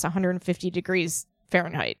increase past 150 degrees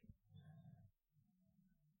Fahrenheit.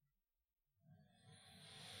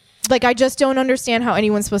 Like, I just don't understand how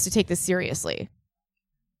anyone's supposed to take this seriously.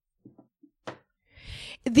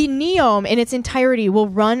 The Neom in its entirety will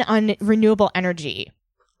run on renewable energy.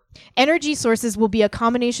 Energy sources will be a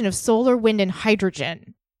combination of solar, wind, and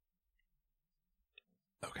hydrogen.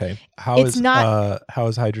 Okay. How is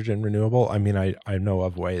hydrogen renewable? I mean, I know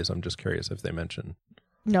of ways. I'm just curious if they mention.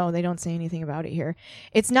 No, they don't say anything about it here.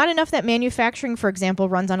 It's not enough that manufacturing, for example,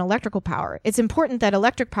 runs on electrical power. It's important that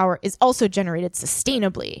electric power is also generated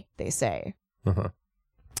sustainably, they say. Uh-huh.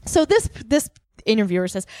 So this interviewer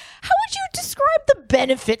says, how would you describe the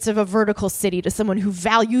benefits of a vertical city to someone who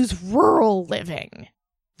values rural living?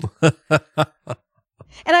 And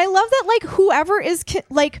I love that, like, whoever is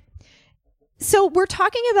so we're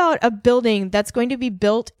talking about a building that's going to be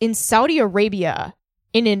built in Saudi Arabia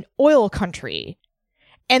in an oil country.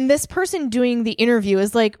 And this person doing the interview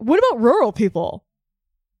is like, what about rural people?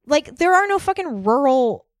 Like, there are no fucking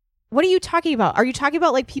rural... What are you talking about? Are you talking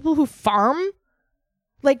about, like, people who farm?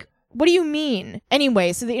 Like, what do you mean?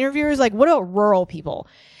 Anyway, so the interviewer is like, what about rural people?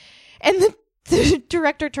 And the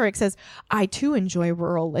director, Turek, says, I too enjoy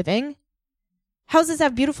rural living. Houses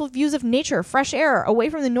have beautiful views of nature, fresh air, away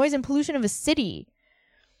from the noise and pollution of a city.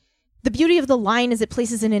 The beauty of the line is it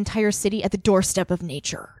places an entire city at the doorstep of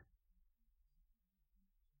nature.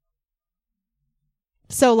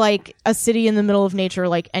 So, like, a city in the middle of nature,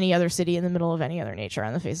 like any other city in the middle of any other nature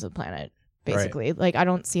on the face of the planet, basically. Right. Like, I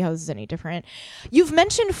don't see how this is any different. You've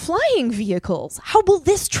mentioned flying vehicles. How will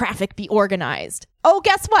this traffic be organized? Oh,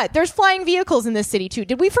 guess what? There's flying vehicles in this city, too.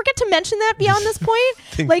 Did we forget to mention that beyond this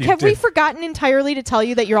point? Like, have we forgotten entirely to tell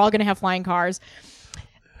you that you're all going to have flying cars?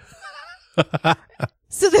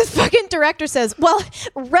 So this fucking director says, well,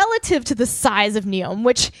 relative to the size of Neom,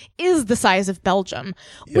 which is the size of Belgium,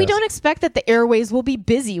 we don't expect that the airways will be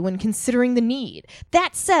busy when considering the need.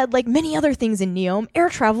 That said, like many other things in Neom, air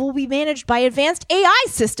travel will be managed by advanced AI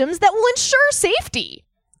systems that will ensure safety.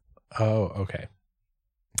 Oh, okay.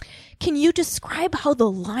 Can you describe how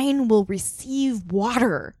the line will receive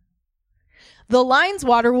water? The line's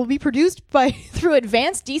water will be produced through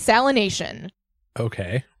advanced desalination.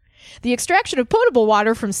 Okay. The extraction of potable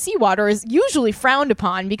water from seawater is usually frowned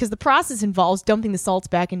upon because the process involves dumping the salts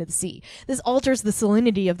back into the sea. This alters the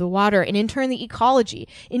salinity of the water and in turn the ecology.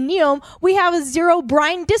 In Neom, we have a zero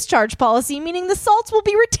brine discharge policy, meaning the salts will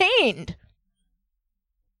be retained.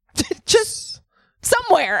 Just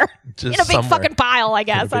somewhere. Just in a big fucking pile, I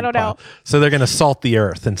guess. I don't know. So they're going to salt the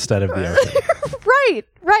earth instead of the ocean.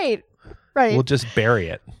 Right. We'll just bury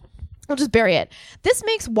it. This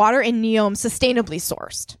makes water in Neom sustainably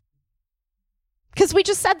sourced. Because we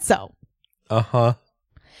just said so. Uh-huh.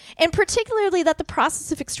 And particularly that the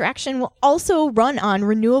process of extraction will also run on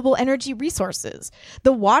renewable energy resources.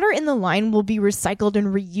 The water in the line will be recycled and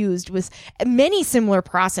reused with many similar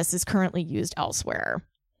processes currently used elsewhere.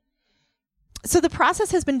 So the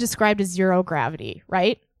process has been described as zero gravity,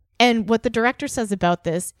 right? And what the director says about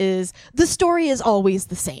this is, the story is always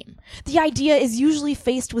the same. The idea is usually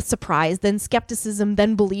faced with surprise, then skepticism,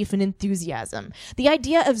 then belief and enthusiasm. The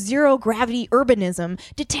idea of zero gravity urbanism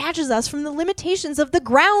detaches us from the limitations of the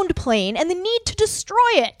ground plane and the need to destroy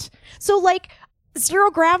it. So, like,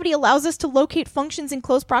 zero gravity allows us to locate functions in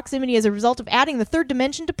close proximity as a result of adding the third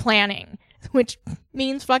dimension to planning, which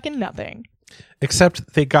means fucking nothing.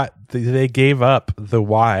 Except they gave up the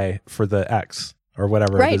Y for the X. Or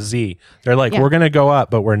whatever, right. The Z. They're like, we're going to go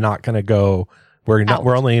up, but we're not going to go. We're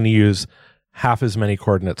only going to use half as many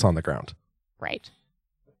coordinates on the ground. Right.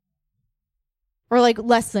 Or like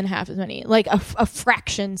less than half as many, like a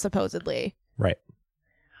fraction, supposedly. Right.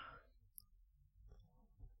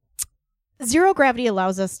 Zero gravity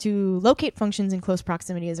allows us to locate functions in close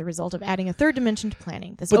proximity as a result of adding a third dimension to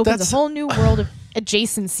planning. This opens a whole new world of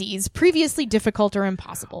adjacencies, previously difficult or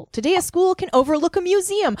impossible. Today, a school can overlook a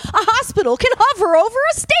museum. A hospital can hover over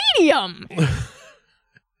a stadium.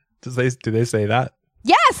 Do they say that?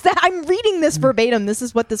 Yes, I'm reading this verbatim. This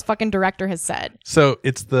is what this fucking director has said. So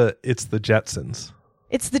it's the Jetsons.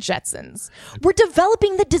 It's the Jetsons. We're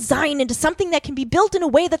developing the design into something that can be built in a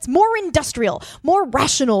way that's more industrial, more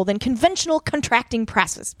rational than conventional contracting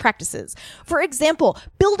practices. For example,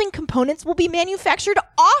 building components will be manufactured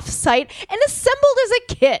off-site and assembled as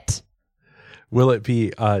a kit. Will it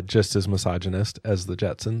be just as misogynist as the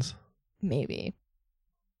Jetsons? Maybe.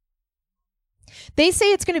 They say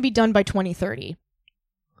it's going to be done by 2030.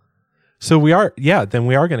 So we are going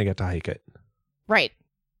to get to hike it. Right.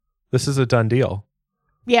 This is a done deal.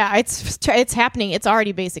 Yeah, it's happening. It's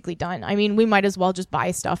already basically done. I mean, we might as well just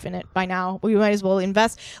buy stuff in it by now. We might as well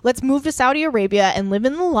invest. Let's move to Saudi Arabia and live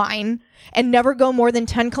in the line and never go more than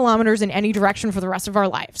 10 kilometers in any direction for the rest of our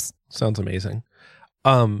lives. Sounds amazing.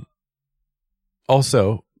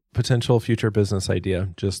 Also, potential future business idea,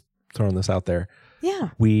 just throwing this out there. Yeah.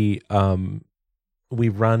 We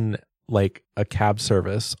run like a cab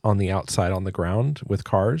service on the outside on the ground with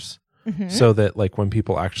cars, so that like when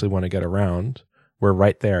people actually want to get around, we're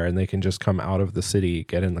right there and they can just come out of the city,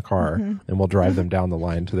 get in the car, and we'll drive them down the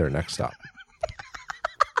line to their next stop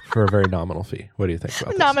for a very nominal fee. What do you think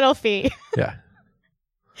about this? Nominal fee. Yeah.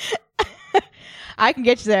 I can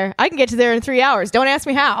get you there. I can get you there in 3 hours. Don't ask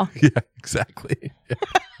me how. Yeah, exactly. Yeah.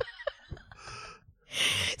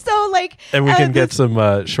 So like, and we can get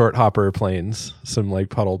some short hopper planes, some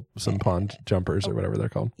pond jumpers or whatever they're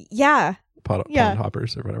called. Yeah. Pond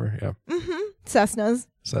hoppers or whatever. Yeah. Cessnas.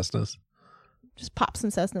 Just pop some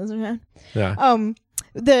Cessnas around. Yeah.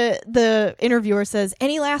 The interviewer says,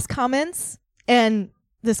 any last comments? And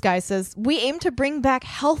this guy says, we aim to bring back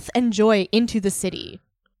health and joy into the city.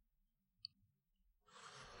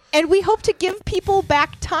 And we hope to give people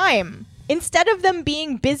back time. Instead of them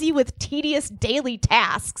being busy with tedious daily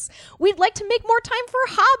tasks, we'd like to make more time for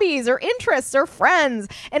hobbies or interests or friends.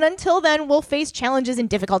 And until then, we'll face challenges and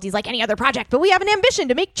difficulties like any other project, but we have an ambition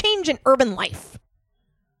to make change in urban life.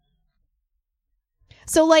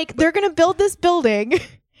 So, like, they're going to build this building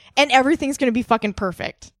and everything's going to be fucking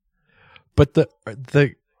perfect. But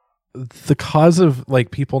the cause of,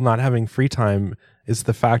 like, people not having free time is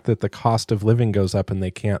the fact that the cost of living goes up and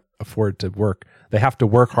they can't afford to work. They have to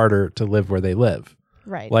work harder to live where they live.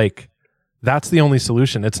 Right. Like, that's the only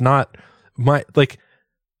solution. It's not my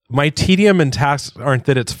tedium and tasks aren't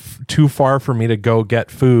that it's too far for me to go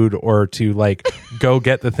get food or to, like, go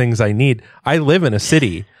get the things I need. I live in a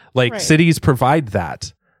city. Like, right. Cities provide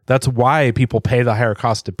that. That's why people pay the higher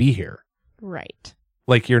cost to be here. Right.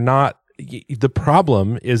 Like, the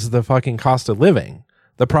problem is the fucking cost of living.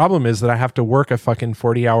 The problem is that I have to work a fucking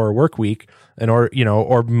 40-hour work week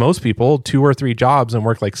or most people 2 or 3 jobs and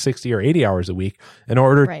work like 60 or 80 hours a week in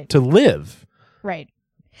order to live. Right.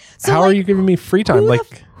 So how are you giving me free time?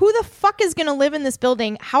 Who the fuck is going to live in this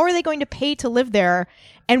building? How are they going to pay to live there?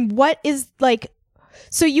 And what is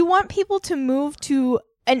so you want people to move to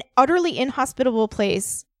an utterly inhospitable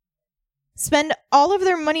place, spend all of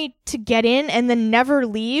their money to get in and then never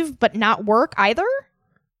leave, but not work either?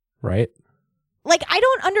 Right. Like, I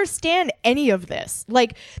don't understand any of this.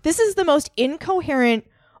 Like, this is the most incoherent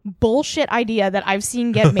bullshit idea that I've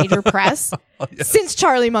seen get major press since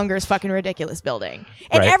Charlie Munger's fucking ridiculous building.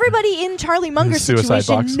 And everybody in Charlie Munger's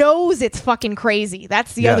situation knows it's fucking crazy.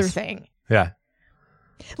 That's the other thing. Yeah.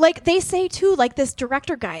 Like they say too, like this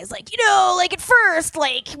director guy is like, like at first,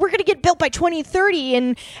 like we're going to get built by 2030.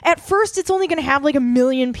 And at first it's only going to have like 1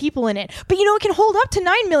 million people in it. But it can hold up to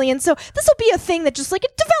 9 million. So this will be a thing that just like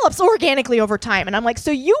it develops organically over time. And I'm like,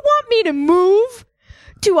 so you want me to move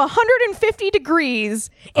to 150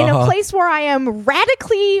 degrees in a place where I am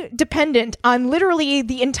radically dependent on literally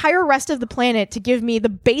the entire rest of the planet to give me the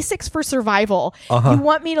basics for survival. You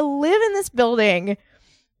want me to live in this building.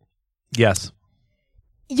 Yes.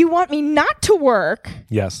 You want me not to work.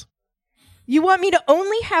 Yes. You want me to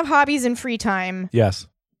only have hobbies and free time. Yes.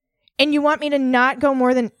 And you want me to not go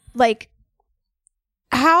more than like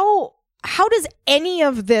how does any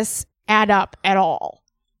of this add up at all?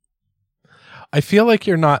 I feel like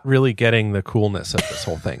you're not really getting the coolness of this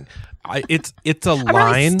whole thing. It's a line.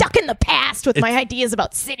 I'm really stuck in the past with my ideas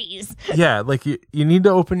about cities. Yeah, like you need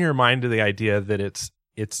to open your mind to the idea that it's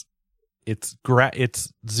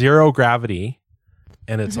zero gravity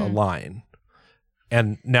and it's a line.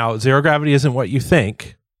 And now zero gravity isn't what you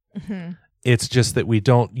think. It's just that we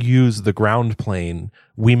don't use the ground plane.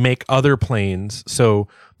 We make other planes, so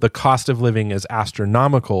the cost of living is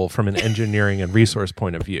astronomical from an engineering and resource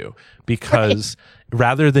point of view, because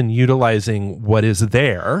rather than utilizing what is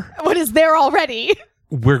there already,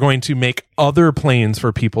 we're going to make other planes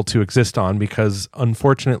for people to exist on, because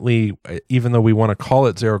unfortunately, even though we want to call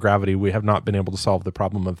it zero gravity, we have not been able to solve the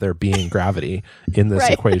problem of there being gravity in this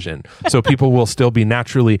equation. So people will still be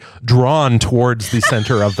naturally drawn towards the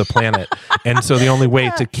center of the planet. And so the only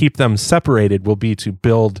way to keep them separated will be to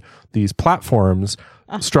build these platforms,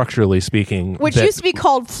 structurally speaking, which used to be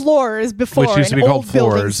called floors before, which used to be called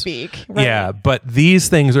floors. Speak, right? Yeah, but these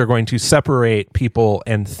things are going to separate people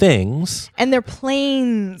and things, and they're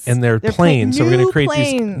planes, so we're going to create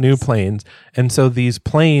these new planes, and so these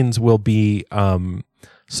planes will be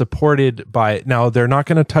supported by. Now they're not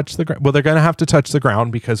going to touch the ground. Well, they're going to have to touch the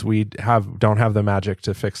ground because we don't have the magic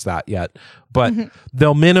to fix that yet. But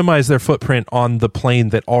they'll minimize their footprint on the plane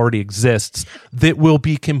that already exists, that will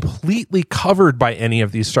be completely covered by any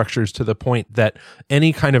of these structures, to the point that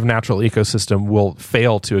any kind of natural ecosystem will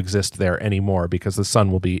fail to exist there anymore, because the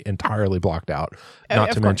sun will be entirely blocked out,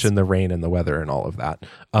 not to mention the rain and the weather and all of that.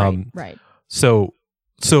 Right. So,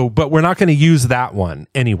 but we're not going to use that one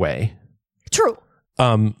anyway. True.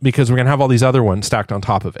 Because we're going to have all these other ones stacked on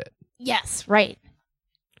top of it. Yes, right.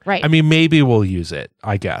 Right. I mean, maybe we'll use it,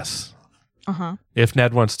 I guess. Uh-huh. If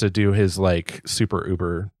Ned wants to do his like super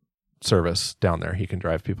Uber service down there, he can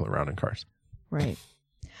drive people around in cars. Right.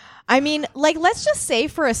 I mean, like, let's just say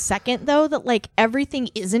for a second, though, that like everything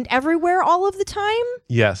isn't everywhere all of the time.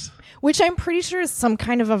 Yes. Which I'm pretty sure is some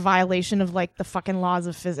kind of a violation of like the fucking laws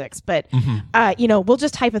of physics. But, we'll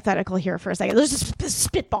just hypothetical here for a second. Let's just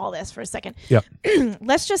spitball this for a second. Yep.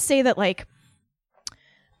 Let's just say that like,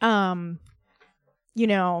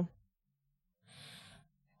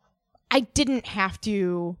 I didn't have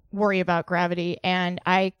to worry about gravity, and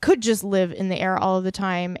I could just live in the air all of the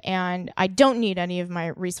time, and I don't need any of my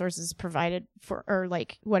resources provided for, or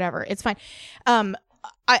like whatever. It's fine.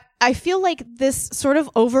 I feel like this sort of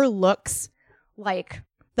overlooks like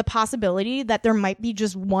the possibility that there might be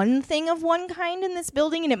just one thing of one kind in this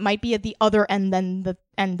building, and it might be at the other end than the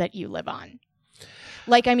end that you live on.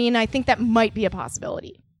 Like, I mean, I think that might be a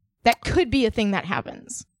possibility. That could be a thing that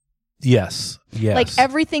happens. Yes. Like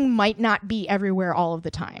everything might not be everywhere all of the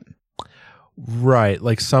time. Right.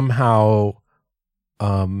 Like somehow,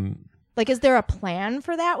 like, is there a plan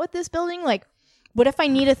for that with this building? Like, what if I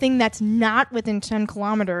need a thing that's not within 10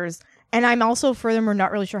 kilometers and I'm also furthermore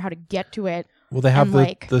not really sure how to get to it? Well, they have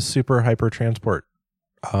the super hyper transport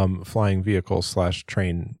flying vehicle /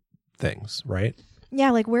 train things, right? Yeah.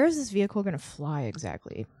 Like, where is this vehicle going to fly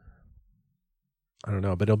exactly? I don't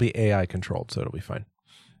know, but it'll be AI controlled, so it'll be fine.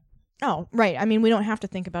 Oh, right. I mean, we don't have to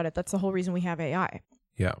think about it. That's the whole reason we have AI.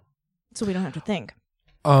 Yeah. So we don't have to think.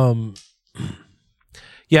 Yeah,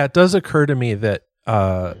 it does occur to me that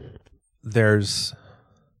there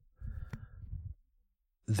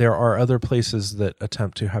are other places that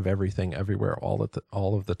attempt to have everything everywhere all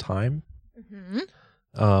of the time.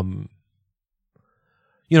 Mm-hmm.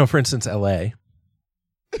 For instance, LA.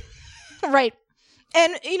 Right.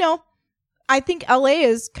 And, I think LA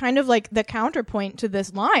is kind of like the counterpoint to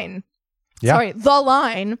this line. Yeah. Sorry, the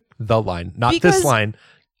line. The line. Not this line.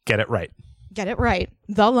 Get it right. Get it right.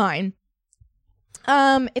 The line.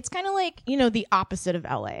 It's kind of like, the opposite of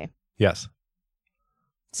LA. Yes.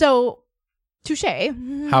 So, touche.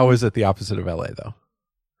 How is it the opposite of LA, though?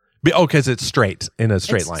 Because it's straight, in a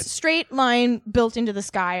straight line. Straight line built into the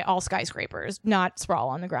sky, all skyscrapers, not sprawl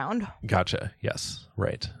on the ground. Gotcha. Yes.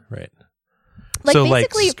 Right. Like, so,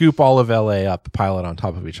 like, scoop all of LA up, pile it on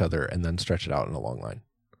top of each other, and then stretch it out in a long line.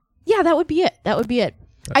 Yeah, that would be it.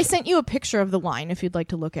 I sent you a picture of the line if you'd like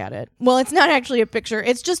to look at it. Well, it's not actually a picture.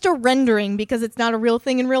 It's just a rendering because it's not a real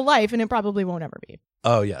thing in real life, and it probably won't ever be.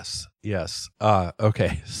 Oh, yes.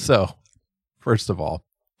 Okay. So, first of all,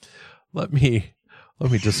 let me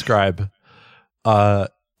describe.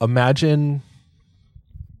 Imagine.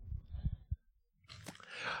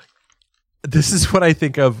 This is what I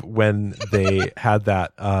think of when they had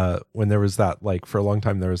that. When there was that, like, for a long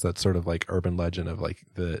time, there was that sort of like urban legend of like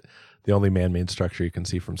the only man-made structure you can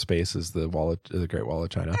see from space is the Great Wall of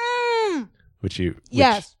China, which you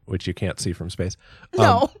can't see from space.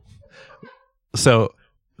 No. So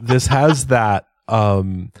this has that.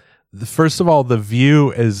 First of all, the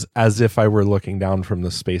view is as if I were looking down from the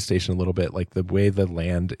space station a little bit. Like the way the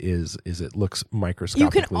land is it looks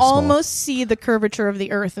microscopically small. You can almost see the curvature of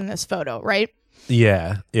the Earth in this photo, right?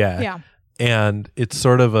 Yeah. And it's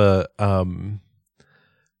sort of a and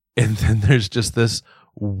then there's just this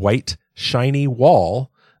white shiny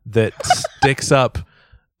wall that sticks up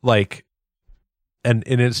like and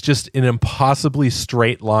it's just an impossibly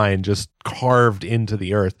straight line just carved into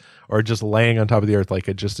the earth or just laying on top of the earth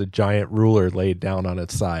like just a giant ruler laid down on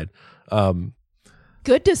its side.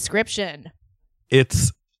 Good description.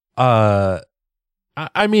 It's I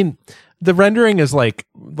mean the rendering is like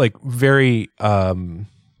very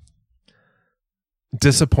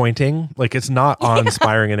disappointing. Like it's not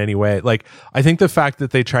awe-inspiring in any way. Like I think the fact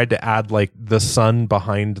that they tried to add like the sun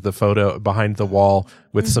behind the wall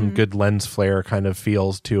with some good lens flare kind of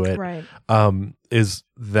feels to it, right, is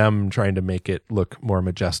them trying to make it look more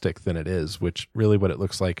majestic than it is, which really what it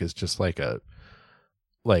looks like is just like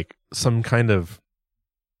some kind of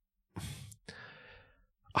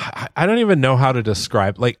I don't even know how to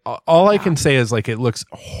describe. Like all I can say is like it looks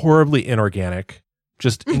horribly inorganic.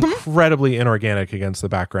 Just incredibly inorganic against the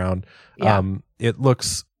background. Yeah. It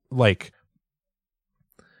looks like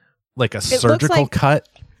a surgical cut.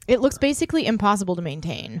 It looks basically impossible to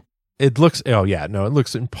maintain. It looks it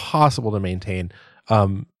looks impossible to maintain.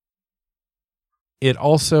 It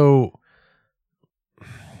also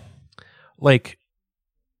like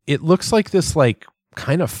it looks like this like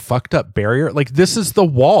kind of fucked up barrier. Like this is the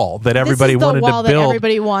wall that everybody wanted to build. That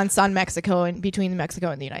everybody wants on Mexico and between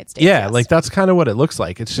Mexico and the United States. Yeah, yes. Like that's kind of what it looks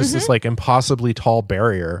like. It's just this like impossibly tall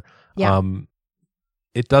barrier. Yeah.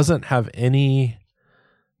 It doesn't have any.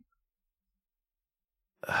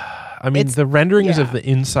 I mean, the renderings of the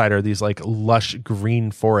inside are these like lush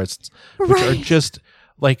green forests, which are just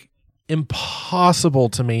like impossible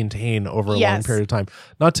to maintain over a long period of time.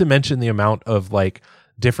 Not to mention the amount of like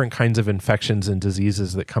different kinds of infections and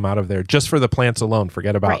diseases that come out of there just for the plants alone.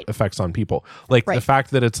 Forget about effects on people. Like the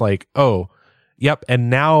fact that it's like, oh, yep.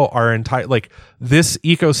 And now our entire, like this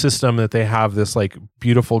ecosystem that they have, this like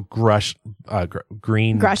beautiful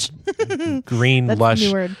green,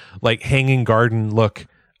 lush, like hanging garden look,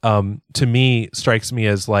 to me strikes me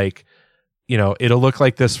as like, you know, it'll look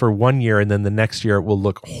like this for 1 year and then the next year it will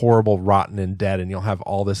look horrible, rotten and dead. And you'll have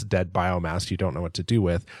all this dead biomass you don't know what to do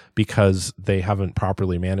with because they haven't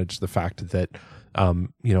properly managed the fact that,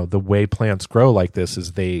 you know, the way plants grow like this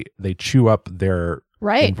is they chew up their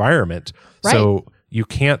environment. Right. So you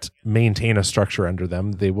can't maintain a structure under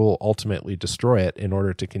them. They will ultimately destroy it in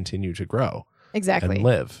order to continue to grow. Exactly. And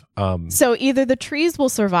live. So either the trees will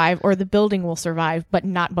survive or the building will survive, but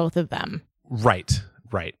not both of them. Right.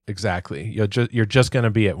 Right, exactly. You're just going to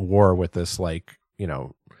be at war with this, like, you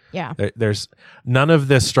know. Yeah. There's none of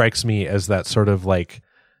this strikes me as that sort of like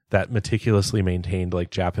that meticulously maintained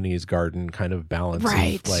like Japanese garden kind of balance,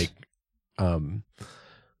 of, like,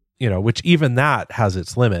 you know, which even that has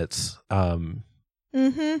its limits. But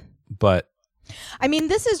I mean,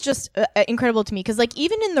 this is just incredible to me because, like,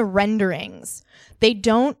 even in the renderings, they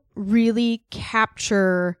don't really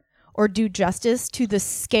capture or do justice to the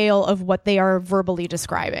scale of what they are verbally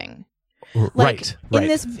describing. Like, in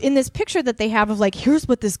this picture that they have of like, here's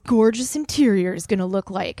what this gorgeous interior is going to look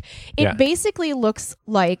like. It basically looks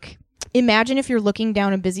like, imagine if you're looking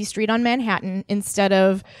down a busy street on Manhattan, instead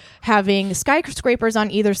of having skyscrapers on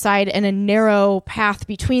either side and a narrow path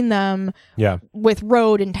between them with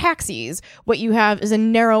road and taxis, what you have is a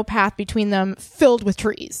narrow path between them filled with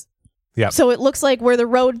trees. Yeah. So it looks like where the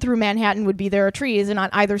road through Manhattan would be, there are trees, and on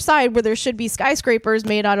either side where there should be skyscrapers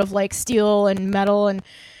made out of like steel and metal and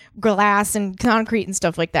glass and concrete and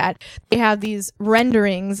stuff like that. They have these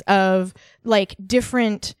renderings of like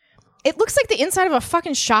different, it looks like the inside of a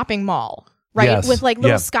fucking shopping mall, right? Yes. With like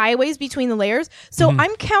little skyways between the layers. So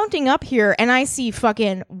I'm counting up here and I see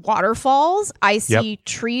fucking waterfalls. I see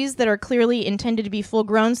trees that are clearly intended to be full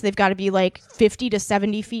grown. So they've got to be like 50 to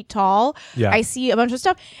 70 feet tall. Yeah. I see a bunch of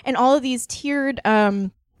stuff and all of these tiered,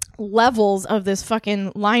 levels of this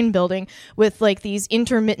fucking line building with like these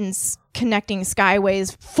intermittent connecting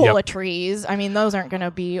skyways full of trees. I mean, those aren't going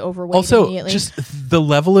to be overweight also, immediately. Just the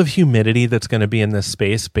level of humidity that's going to be in this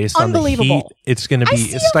space based on the heat, it's going to be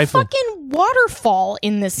stifling. A fucking waterfall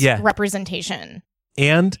in this representation.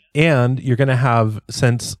 And you're going to have,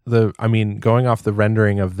 since going off the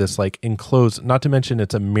rendering of this like enclosed, not to mention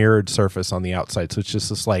it's a mirrored surface on the outside. So it's just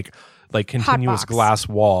this like continuous glass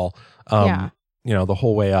wall, the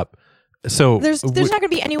whole way up. So there's not going to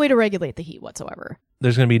be any way to regulate the heat whatsoever.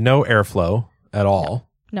 There's going to be no airflow at all.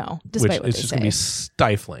 No, despite what it's just going to be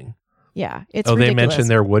stifling. Yeah, it's ridiculous. They mentioned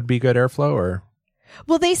there would be good airflow, or?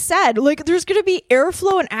 Well, they said like there's going to be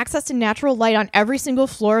airflow and access to natural light on every single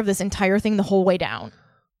floor of this entire thing the whole way down.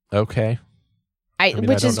 Okay.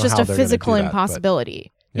 Which is just a physical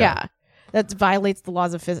impossibility. Yeah. That violates the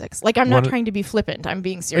laws of physics. Like, I'm not trying to be flippant. I'm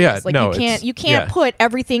being serious. You can't put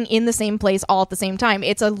everything in the same place all at the same time.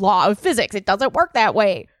 It's a law of physics. It doesn't work that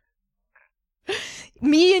way.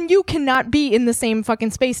 Me and you cannot be in the same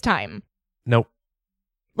fucking space-time. Nope.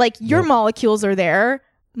 Like, your molecules are there.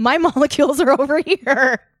 My molecules are over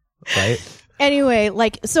here. Right. Anyway,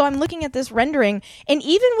 so I'm looking at this rendering, and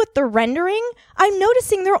even with the rendering, I'm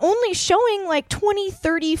noticing they're only showing like 20,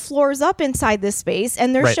 30 floors up inside this space,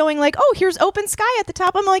 and they're showing like, oh, here's open sky at the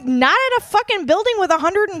top. I'm like, not at a fucking building with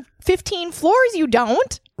 115 floors, you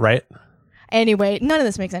don't. Right. Anyway, none of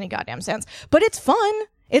this makes any goddamn sense, but it's fun.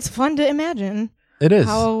 It's fun to imagine. It is.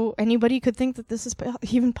 How anybody could think that this is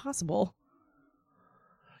even possible.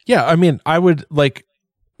 Yeah, I mean, I would like...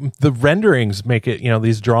 The renderings make it,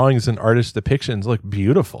 these drawings and artist depictions look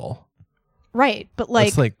beautiful. Right, but like...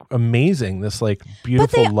 It's like amazing, this like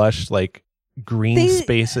beautiful, lush, like green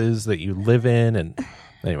spaces that you live in, and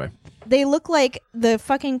anyway. They look like the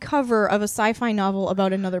fucking cover of a sci-fi novel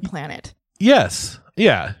about another planet. Yes,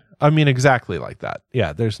 yeah. I mean, exactly like that.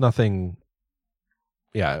 Yeah, there's nothing...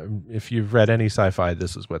 Yeah, if you've read any sci-fi,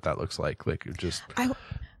 this is what that looks like. Like, just...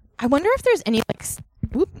 I wonder if there's any like...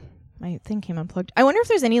 Whoop. My thing came unplugged. I wonder if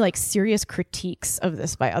there's any like serious critiques of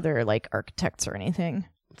this by other like architects or anything.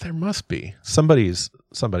 There must be. Somebody's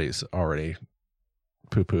already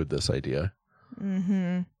poo-pooed this idea.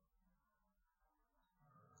 Mm-hmm.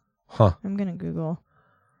 Huh. I'm gonna Google.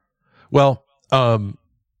 Well, I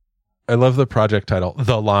love the project title,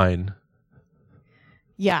 The Line.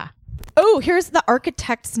 Yeah. Oh, here's the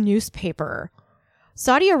architect's newspaper.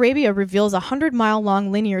 Saudi Arabia reveals 100-mile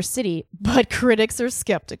long linear city, but critics are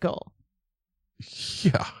skeptical.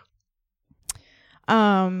 Yeah.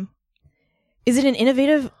 Is it an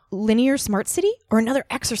innovative linear smart city or another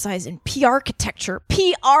exercise in P-architecture?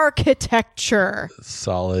 P-architecture.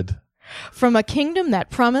 Solid. From a kingdom that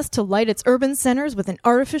promised to light its urban centers with an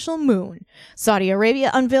artificial moon, Saudi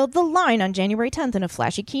Arabia unveiled The Line on January 10th in a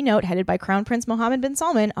flashy keynote headed by Crown Prince Mohammed bin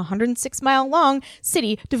Salman, a 106-mile-long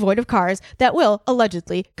city devoid of cars that will,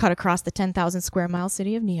 allegedly, cut across the 10,000-square-mile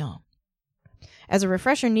city of Neom. As a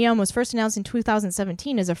refresher, Neom was first announced in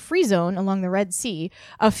 2017 as a free zone along the Red Sea,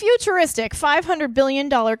 a futuristic $500 billion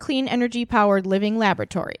clean energy-powered living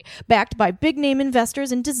laboratory, backed by big-name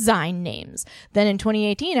investors and design names. Then in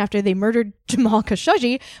 2018, after they murdered Jamal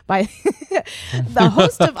Khashoggi, the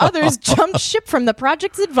host of others jumped ship from the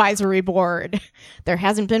project's advisory board. There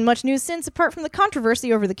hasn't been much news since, apart from the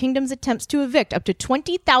controversy over the kingdom's attempts to evict up to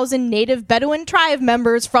 20,000 native Bedouin tribe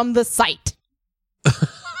members from the site.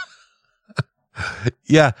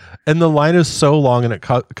 Yeah, and the line is so long, and it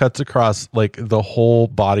cuts across like the whole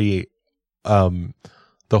body, the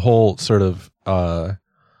whole sort of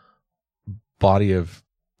body of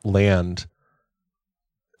land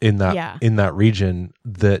in that region,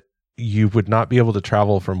 that you would not be able to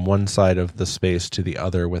travel from one side of the space to the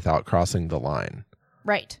other without crossing the line.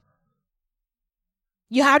 Right.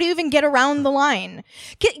 How do you even get around the line?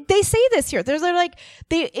 They say this here. There's like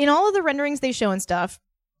in all of the renderings they show and stuff.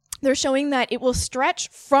 They're showing that it will stretch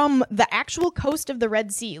from the actual coast of the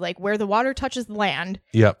Red Sea, like where the water touches the land,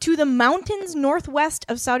 to the mountains northwest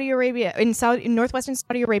of Saudi Arabia, in northwestern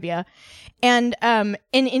Saudi Arabia. And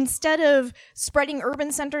instead of spreading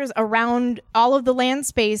urban centers around all of the land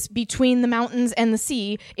space between the mountains and the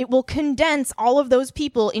sea, it will condense all of those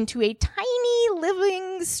people into a tiny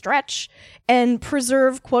living stretch and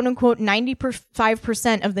preserve, quote unquote,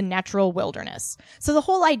 95% of the natural wilderness. So the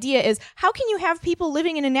whole idea is, how can you have people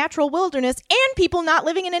living in a natural wilderness and people not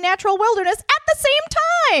living in a natural wilderness at the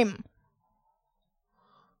same time?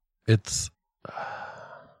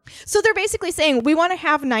 So they're basically saying, we want to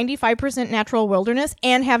have 95% natural wilderness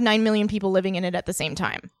and have 9 million people living in it at the same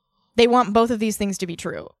time. They want both of these things to be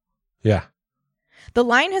true. Yeah. The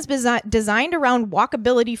line has been designed around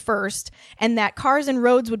walkability first, and that cars and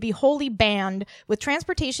roads would be wholly banned, with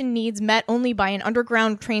transportation needs met only by an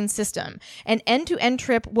underground train system. An end-to-end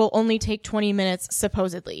trip will only take 20 minutes,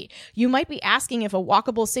 supposedly. You might be asking if a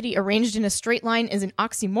walkable city arranged in a straight line is an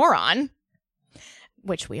oxymoron,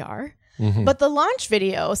 which we are. Mm-hmm. But the launch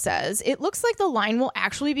video says it looks like the line will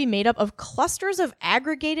actually be made up of clusters of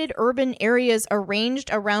aggregated urban areas arranged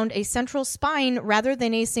around a central spine rather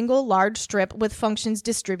than a single large strip with functions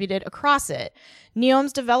distributed across it.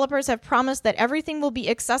 NEOM's developers have promised that everything will be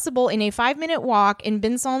accessible in a 5-minute walk, and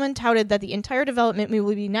Bin Salman touted that the entire development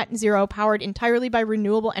will be net zero, powered entirely by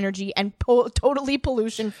renewable energy and totally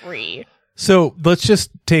pollution free. So let's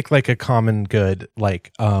just take like a common good,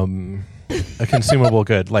 like a consumable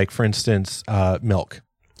good, like for instance, milk.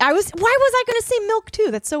 Why was I going to say milk too?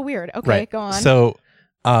 That's so weird. Okay, right. Go on.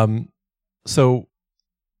 So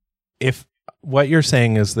if what you're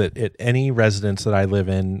saying is that at any residence that I live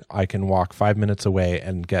in, I can walk 5 minutes away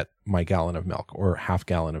and get my gallon of milk or half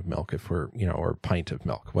gallon of milk if we're, or pint of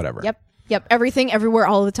milk, whatever. Yep. Everything, everywhere,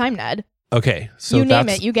 all the time, Ned. Okay. So you name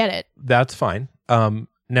it, you get it. That's fine.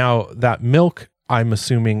 Now that milk, I'm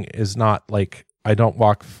assuming is not like, I don't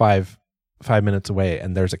walk five minutes away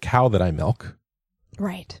and there's a cow that I milk.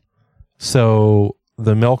 Right. So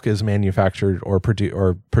the milk is manufactured or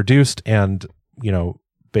produced and,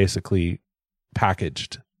 basically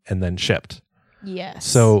packaged and then shipped. Yes.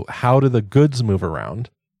 So how do the goods move around?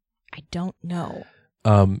 I don't know.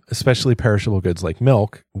 Especially perishable goods like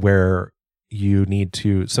milk, where you need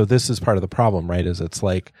to, so this is part of the problem, right? Is it's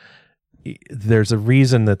like, there's a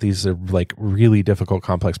reason that these are like really difficult,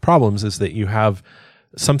 complex problems, is that you have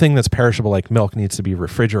something that's perishable like milk needs to be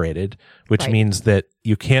refrigerated, which means that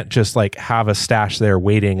you can't just like have a stash there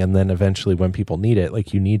waiting and then eventually when people need it,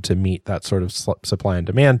 like you need to meet that sort of supply and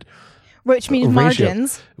demand. Which means ratio,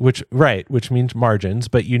 margins. Which means margins,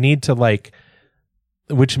 but you need to like,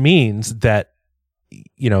 which means that,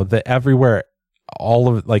 that everywhere, all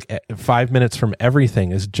of like 5 minutes from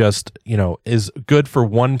everything is just, is good for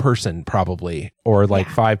one person probably, or like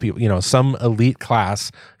 5 people, some elite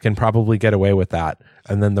class can probably get away with that.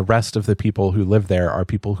 And then the rest of the people who live there are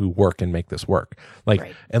people who work and make this work.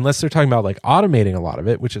 Like, unless they're talking about like automating a lot of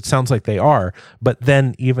it, which it sounds like they are, but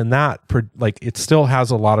then even that, like it still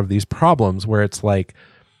has a lot of these problems where it's like,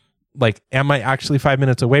 am I actually 5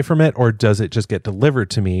 minutes away from it, or does it just get delivered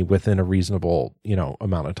to me within a reasonable,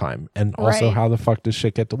 amount of time? And also, how the fuck does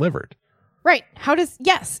shit get delivered? Right.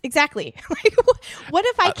 Yes, exactly. What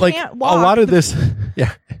if I can't walk? A lot of this,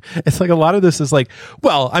 it's like a lot of this is like,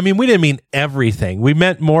 well, I mean, we didn't mean everything. We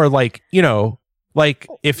meant more like, like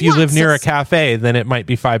if you live near a cafe, then it might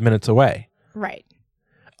be 5 minutes away. Right.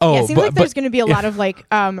 Oh, it seems like there's going to be a lot of like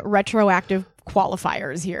retroactive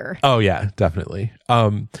qualifiers here. Oh yeah, definitely.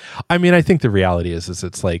 I mean, I think the reality is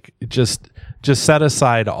it's like just set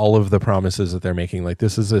aside all of the promises that they're making. Like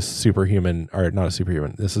this is a superhuman, or not a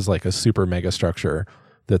superhuman. This is like a super mega structure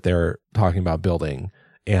that they're talking about building,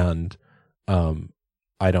 and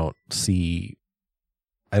I don't see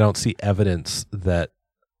evidence that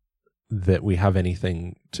we have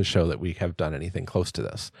anything to show that we have done anything close to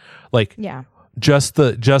this. Like just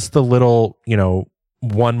the little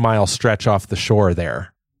 1 mile stretch off the shore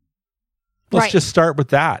there. Let's just start with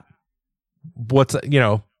that.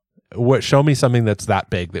 Show me something that's that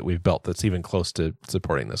big that we've built that's even close to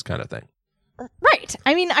supporting this kind of thing. Right.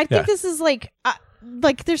 I mean, I think this is like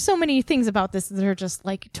there's so many things about this that are just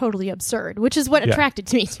like totally absurd, which is what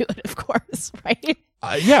attracted me to it, of course. Right.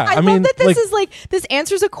 I love mean, that this is like, this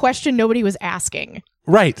answers a question nobody was asking.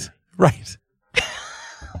 Right.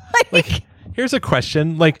 Like, here's a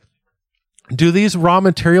question. Like, do these raw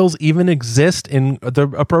materials even exist in the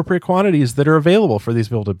appropriate quantities that are available for these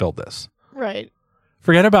people to build this? Right.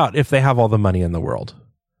 Forget about if they have all the money in the world.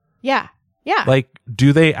 Yeah. Like,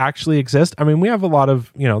 do they actually exist? I mean, we have a lot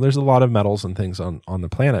of, there's a lot of metals and things on the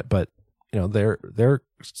planet, but, they're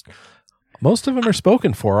most of them are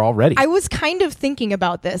spoken for already. I was kind of thinking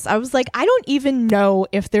about this. I was like, I don't even know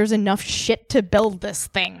if there's enough shit to build this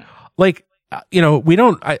thing. Like, we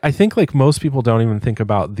don't, I think like most people don't even think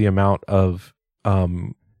about the amount of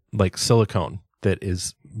like silicone that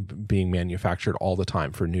is being manufactured all the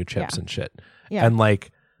time for new chips and shit. Yeah. And like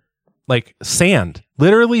sand,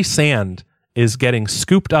 literally sand is getting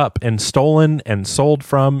scooped up and stolen and sold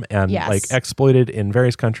from and like exploited in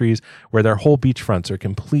various countries where their whole beachfronts are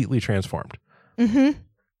completely transformed. Mm-hmm.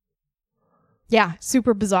 Yeah,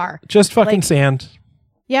 super bizarre. Just fucking sand.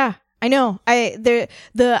 Yeah. I know.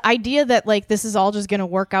 The idea that like this is all just going to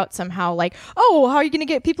work out somehow, like, oh, how are you going to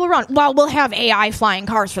get people around? Well, we'll have AI flying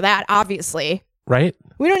cars for that, obviously. Right.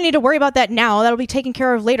 We don't need to worry about that now. That'll be taken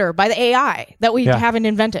care of later by the AI that we haven't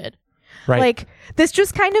invented. Right. Like, this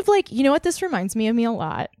just kind of like, you know what this reminds me of a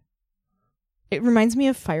lot? It reminds me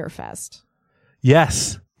of Fyre Fest.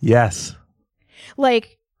 Yes.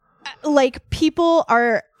 Like people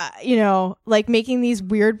are, like making these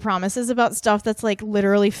weird promises about stuff that's like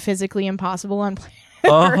literally physically impossible on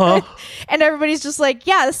planet Earth. And everybody's just like,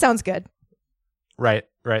 yeah, this sounds good. Right.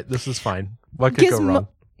 This is fine. What could go wrong?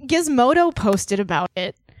 Gizmodo posted about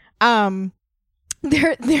it.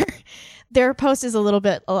 Their post is a little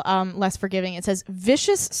bit less forgiving. It says,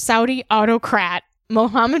 vicious Saudi autocrat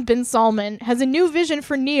Mohammed bin Salman has a new vision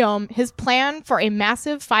for NEOM, his plan for a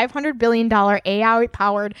massive $500 billion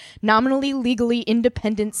AI-powered, nominally legally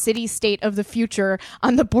independent city-state of the future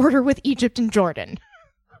on the border with Egypt and Jordan.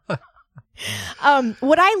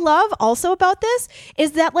 What I love also about this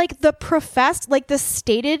is that like the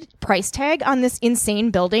stated price tag on this insane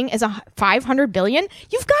building is $500 billion.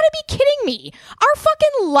 You've got to be kidding me. Our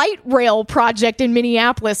fucking light rail project in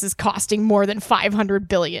Minneapolis is costing more than $500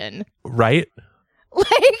 billion. Right?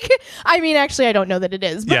 Like, I mean, actually, I don't know that it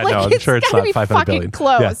is, but I'm sure it's not $500 billion.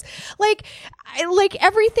 Close. Yeah. Like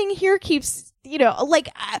everything here keeps.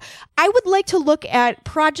 I would like to look at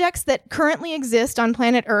projects that currently exist on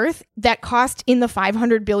planet Earth that cost in the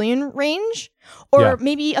 500 billion range, or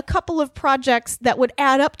maybe a couple of projects that would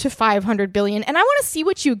add up to 500 billion. And I want to see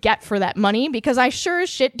what you get for that money, because I sure as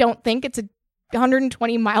shit don't think it's a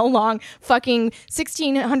 120 mile long fucking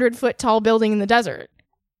 1,600 foot tall building in the desert.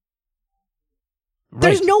 Right.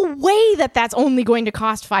 There's no way that that's only going to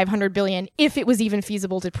cost 500 billion if it was even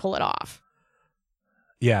feasible to pull it off.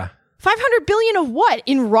 Yeah. 500 billion of what?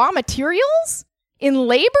 In raw materials? In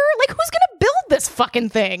labor? Like, who's going to build this fucking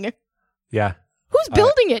thing? Yeah. Who's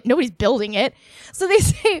building it? Nobody's building it. So they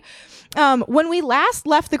say, when we last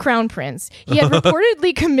left the Crown Prince, he had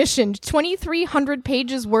reportedly commissioned 2,300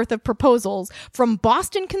 pages worth of proposals from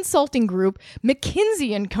Boston Consulting Group,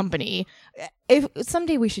 McKinsey and Company. If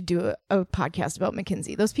someday we should do a podcast about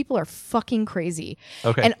McKinsey. Those people are fucking crazy.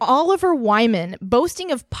 Okay. And Oliver Wyman,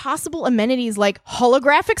 boasting of possible amenities like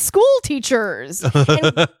holographic school teachers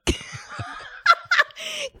and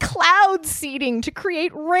cloud seeding to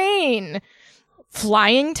create rain,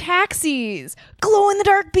 flying taxis,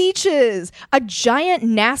 glow-in-the-dark beaches, a giant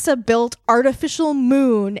NASA-built artificial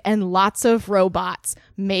moon, and lots of robots,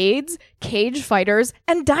 maids, cage fighters,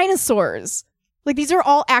 and dinosaurs. Like, these are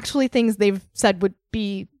all actually things they've said would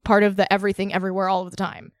be part of the everything, everywhere, all of the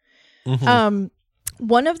time. Mm-hmm.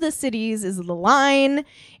 One of the cities is The Line.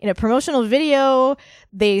 In a promotional video,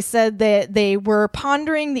 they said that they were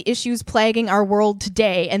pondering the issues plaguing our world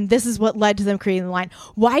today, and this is what led to them creating The Line.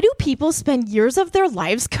 Why do people spend years of their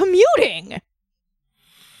lives commuting?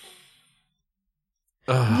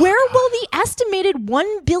 Where will the estimated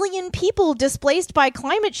 1 billion people displaced by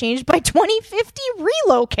climate change by 2050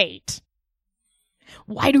 relocate?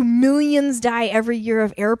 Why do millions die every year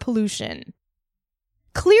of air pollution?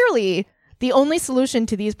 Clearly, the only solution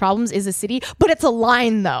to these problems is a city, but it's a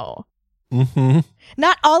line, though. Mm-hmm.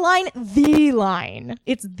 Not a line, the line.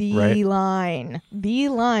 It's the line. The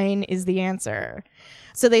line is the answer.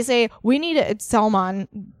 So they say,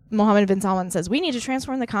 Mohammed bin Salman says, we need to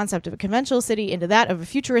transform the concept of a conventional city into that of a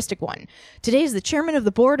futuristic one. Today, as the chairman of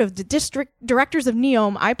the board of the district directors of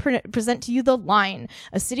NEOM, I present to you The Line,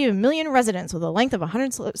 a city of 1 million residents with a length of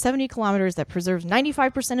 170 kilometers that preserves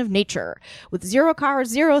 95% of nature. With 0 cars,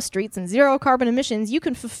 0 streets, and 0 carbon emissions, you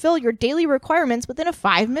can fulfill your daily requirements within a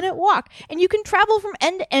 5-minute walk, and you can travel from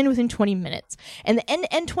end to end within 20 minutes. And the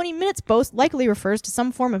end-to-end 20 minutes boast likely refers to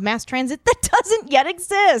some form of mass transit that doesn't yet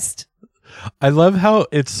exist. I love how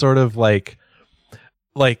it's sort of like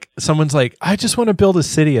someone's like, I just want to build a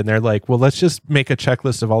city. And they're like, well, let's just make a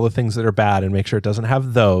checklist of all the things that are bad and make sure it doesn't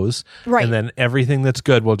have those. Right. And then everything that's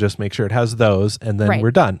good, we'll just make sure it has those. And then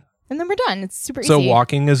we're done. And then we're done. It's super easy. So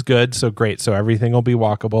walking is good. So great. So everything will be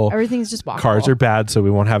walkable. Everything's just walkable. Cars are bad. So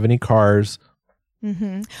we won't have any cars.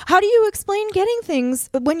 Mm-hmm. How do you explain getting things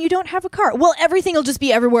when you don't have a car? Well, everything will just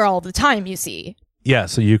be everywhere all the time, you see. Yeah.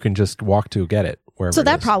 So you can just walk to get it. So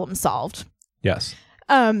that problem's solved. Yes.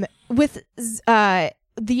 With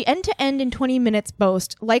the end-to-end in 20 minutes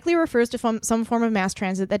boast likely refers to some form of mass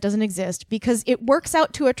transit that doesn't exist because it works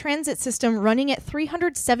out to a transit system running at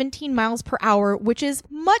 317 miles per hour, which is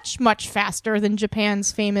much, much faster than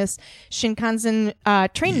Japan's famous Shinkansen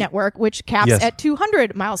train network, which caps at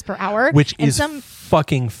 200 miles per hour. Which is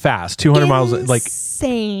fucking fast. 200 miles.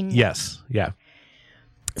 Insane. Yes. Yeah.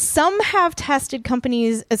 Some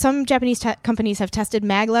Japanese companies have tested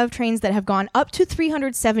maglev trains that have gone up to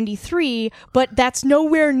 373, but that's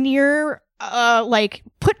nowhere near like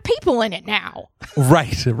put people in it now.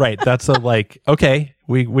 Right. That's a like, okay,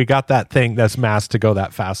 we got that thing that's masked to go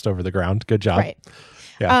that fast over the ground. Good job. Right.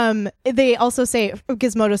 Yeah. They also say,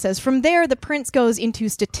 Gizmodo says, from there, the prince goes into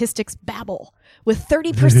statistics babble with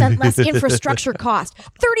 30% less infrastructure cost,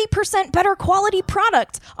 30% better quality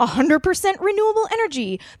product, 100% renewable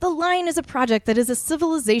energy. The line is a project that is a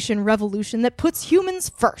civilization revolution that puts humans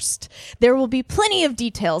first. There will be plenty of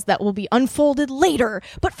details that will be unfolded later,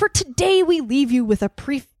 but for today, we leave you with a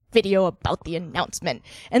video about the announcement.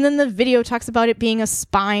 And then the video talks about it being a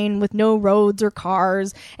spine with no roads or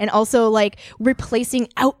cars, and also like replacing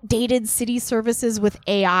outdated city services with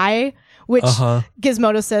AI, which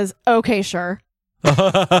Gizmodo says, okay, sure.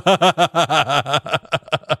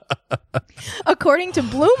 According to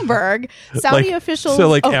Bloomberg, Saudi officials... So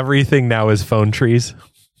like everything now is phone trees?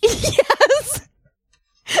 Yes.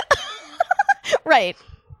 Right.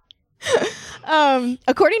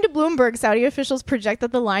 According to Bloomberg, Saudi officials project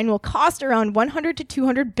that the line will cost around 100 to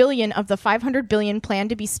 200 billion of the 500 billion planned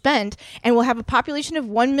to be spent, and will have a population of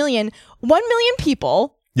 1 million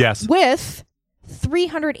people. Yes. With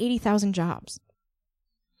 380,000 jobs.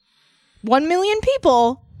 1 million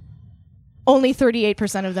people, only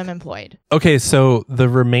 38% of them employed. Okay, so the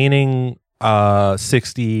remaining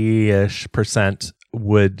 60-ish%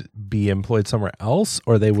 would be employed somewhere else,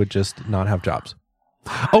 or they would just not have jobs?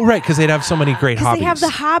 Oh, right, because they'd have so many great hobbies. They have the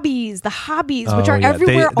hobbies, which are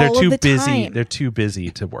everywhere all of the time. They're too busy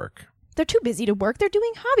to work. They're too busy to work. They're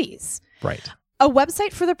doing hobbies. Right. A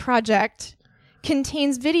website for the project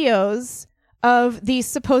contains videos of the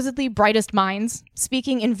supposedly brightest minds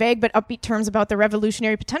speaking in vague but upbeat terms about the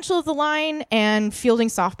revolutionary potential of the line, and fielding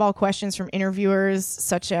softball questions from interviewers,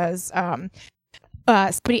 such as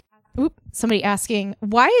somebody asking,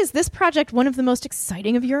 why is this project one of the most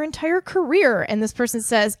exciting of your entire career? And this person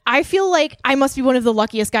says, I feel like I must be one of the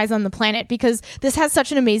luckiest guys on the planet, because this has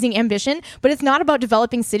such an amazing ambition, but it's not about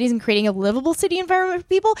developing cities and creating a livable city environment for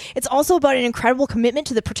people. It's also about an incredible commitment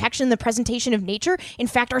to the protection and the presentation of nature. In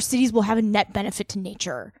fact, our cities will have a net benefit to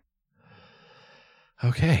nature.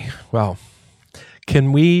 Okay, well,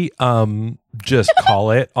 can we just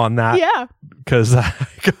call it on that? Yeah. Because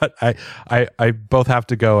I both have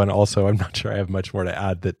to go, and also I'm not sure I have much more to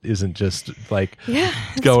add that isn't just like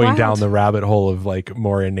going down the rabbit hole of like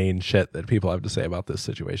more inane shit that people have to say about this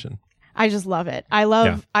situation. I just love it. I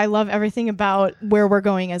love everything about where we're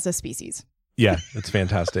going as a species. Yeah, it's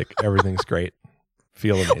fantastic. Everything's great.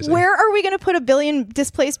 Feel amazing. Where are we going to put 1 billion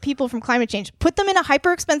displaced people from climate change? Put them in a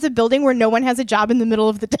hyper expensive building where no one has a job in the middle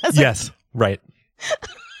of the desert. Yes, right.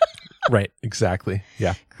 Right, exactly.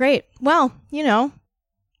 Yeah. Great. Well,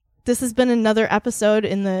 this has been another episode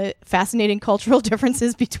in the fascinating cultural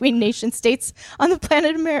differences between nation states on the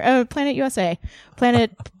planet USA,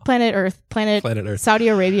 planet Earth, planet Saudi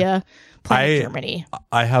Arabia, planet Germany.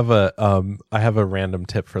 I have a random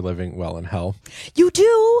tip for living well in hell. You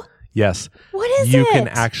do? Yes. What is You can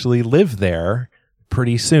actually live there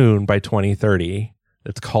pretty soon by 2030.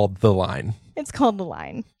 It's called The Line. It's called The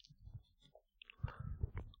Line.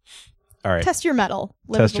 All right. Test your mettle.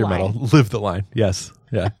 Test your mettle. Live the line. Yes.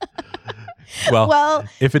 Yeah. Well,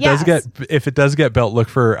 if it does get built, look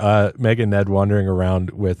for Meg and Ned wandering around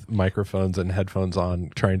with microphones and headphones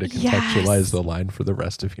on, trying to contextualize the line for the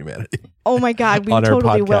rest of humanity. Oh my God, we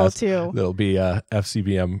totally will too. There'll be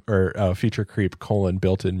FCBM or feature creep :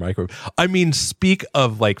 built-in micro. I mean, speak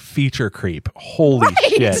of like feature creep. Holy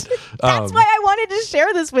shit! That's why I wanted to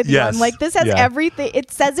share this with you. I'm like, this has everything.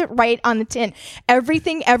 It says it right on the tin.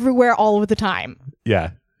 Everything, everywhere, all of the time. Yeah.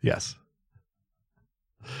 Yes.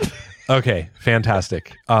 Okay,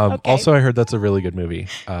 fantastic. Also, I heard that's a really good movie.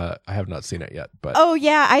 I have not seen it yet, but oh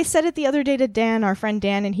yeah, I said it the other day to Dan, our friend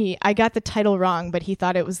Dan, and I got the title wrong, but he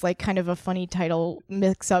thought it was like kind of a funny title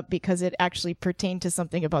mix-up because it actually pertained to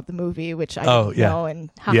something about the movie, which I didn't know. And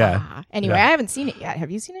anyway, I haven't seen it yet.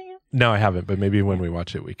 Have you seen it yet? No, I haven't. But maybe when we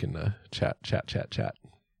watch it, we can chat.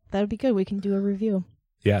 That would be good. We can do a review.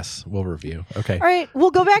 Yes, we'll review. Okay. All right.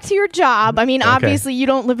 We'll go back to your job. I mean, obviously, you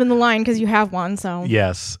don't live in the line because you have one. So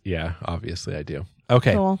yes. Yeah, obviously I do.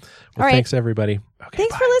 Okay. Cool. Well, thanks, everybody. Okay,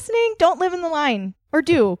 thanks for listening. Don't live in the line. Or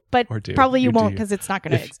do. But probably you won't because it's not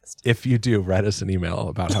going to exist. If you do, write us an email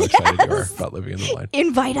about how excited you are about living in the line.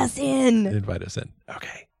 Invite us in.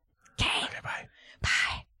 Okay. Okay, bye. Bye.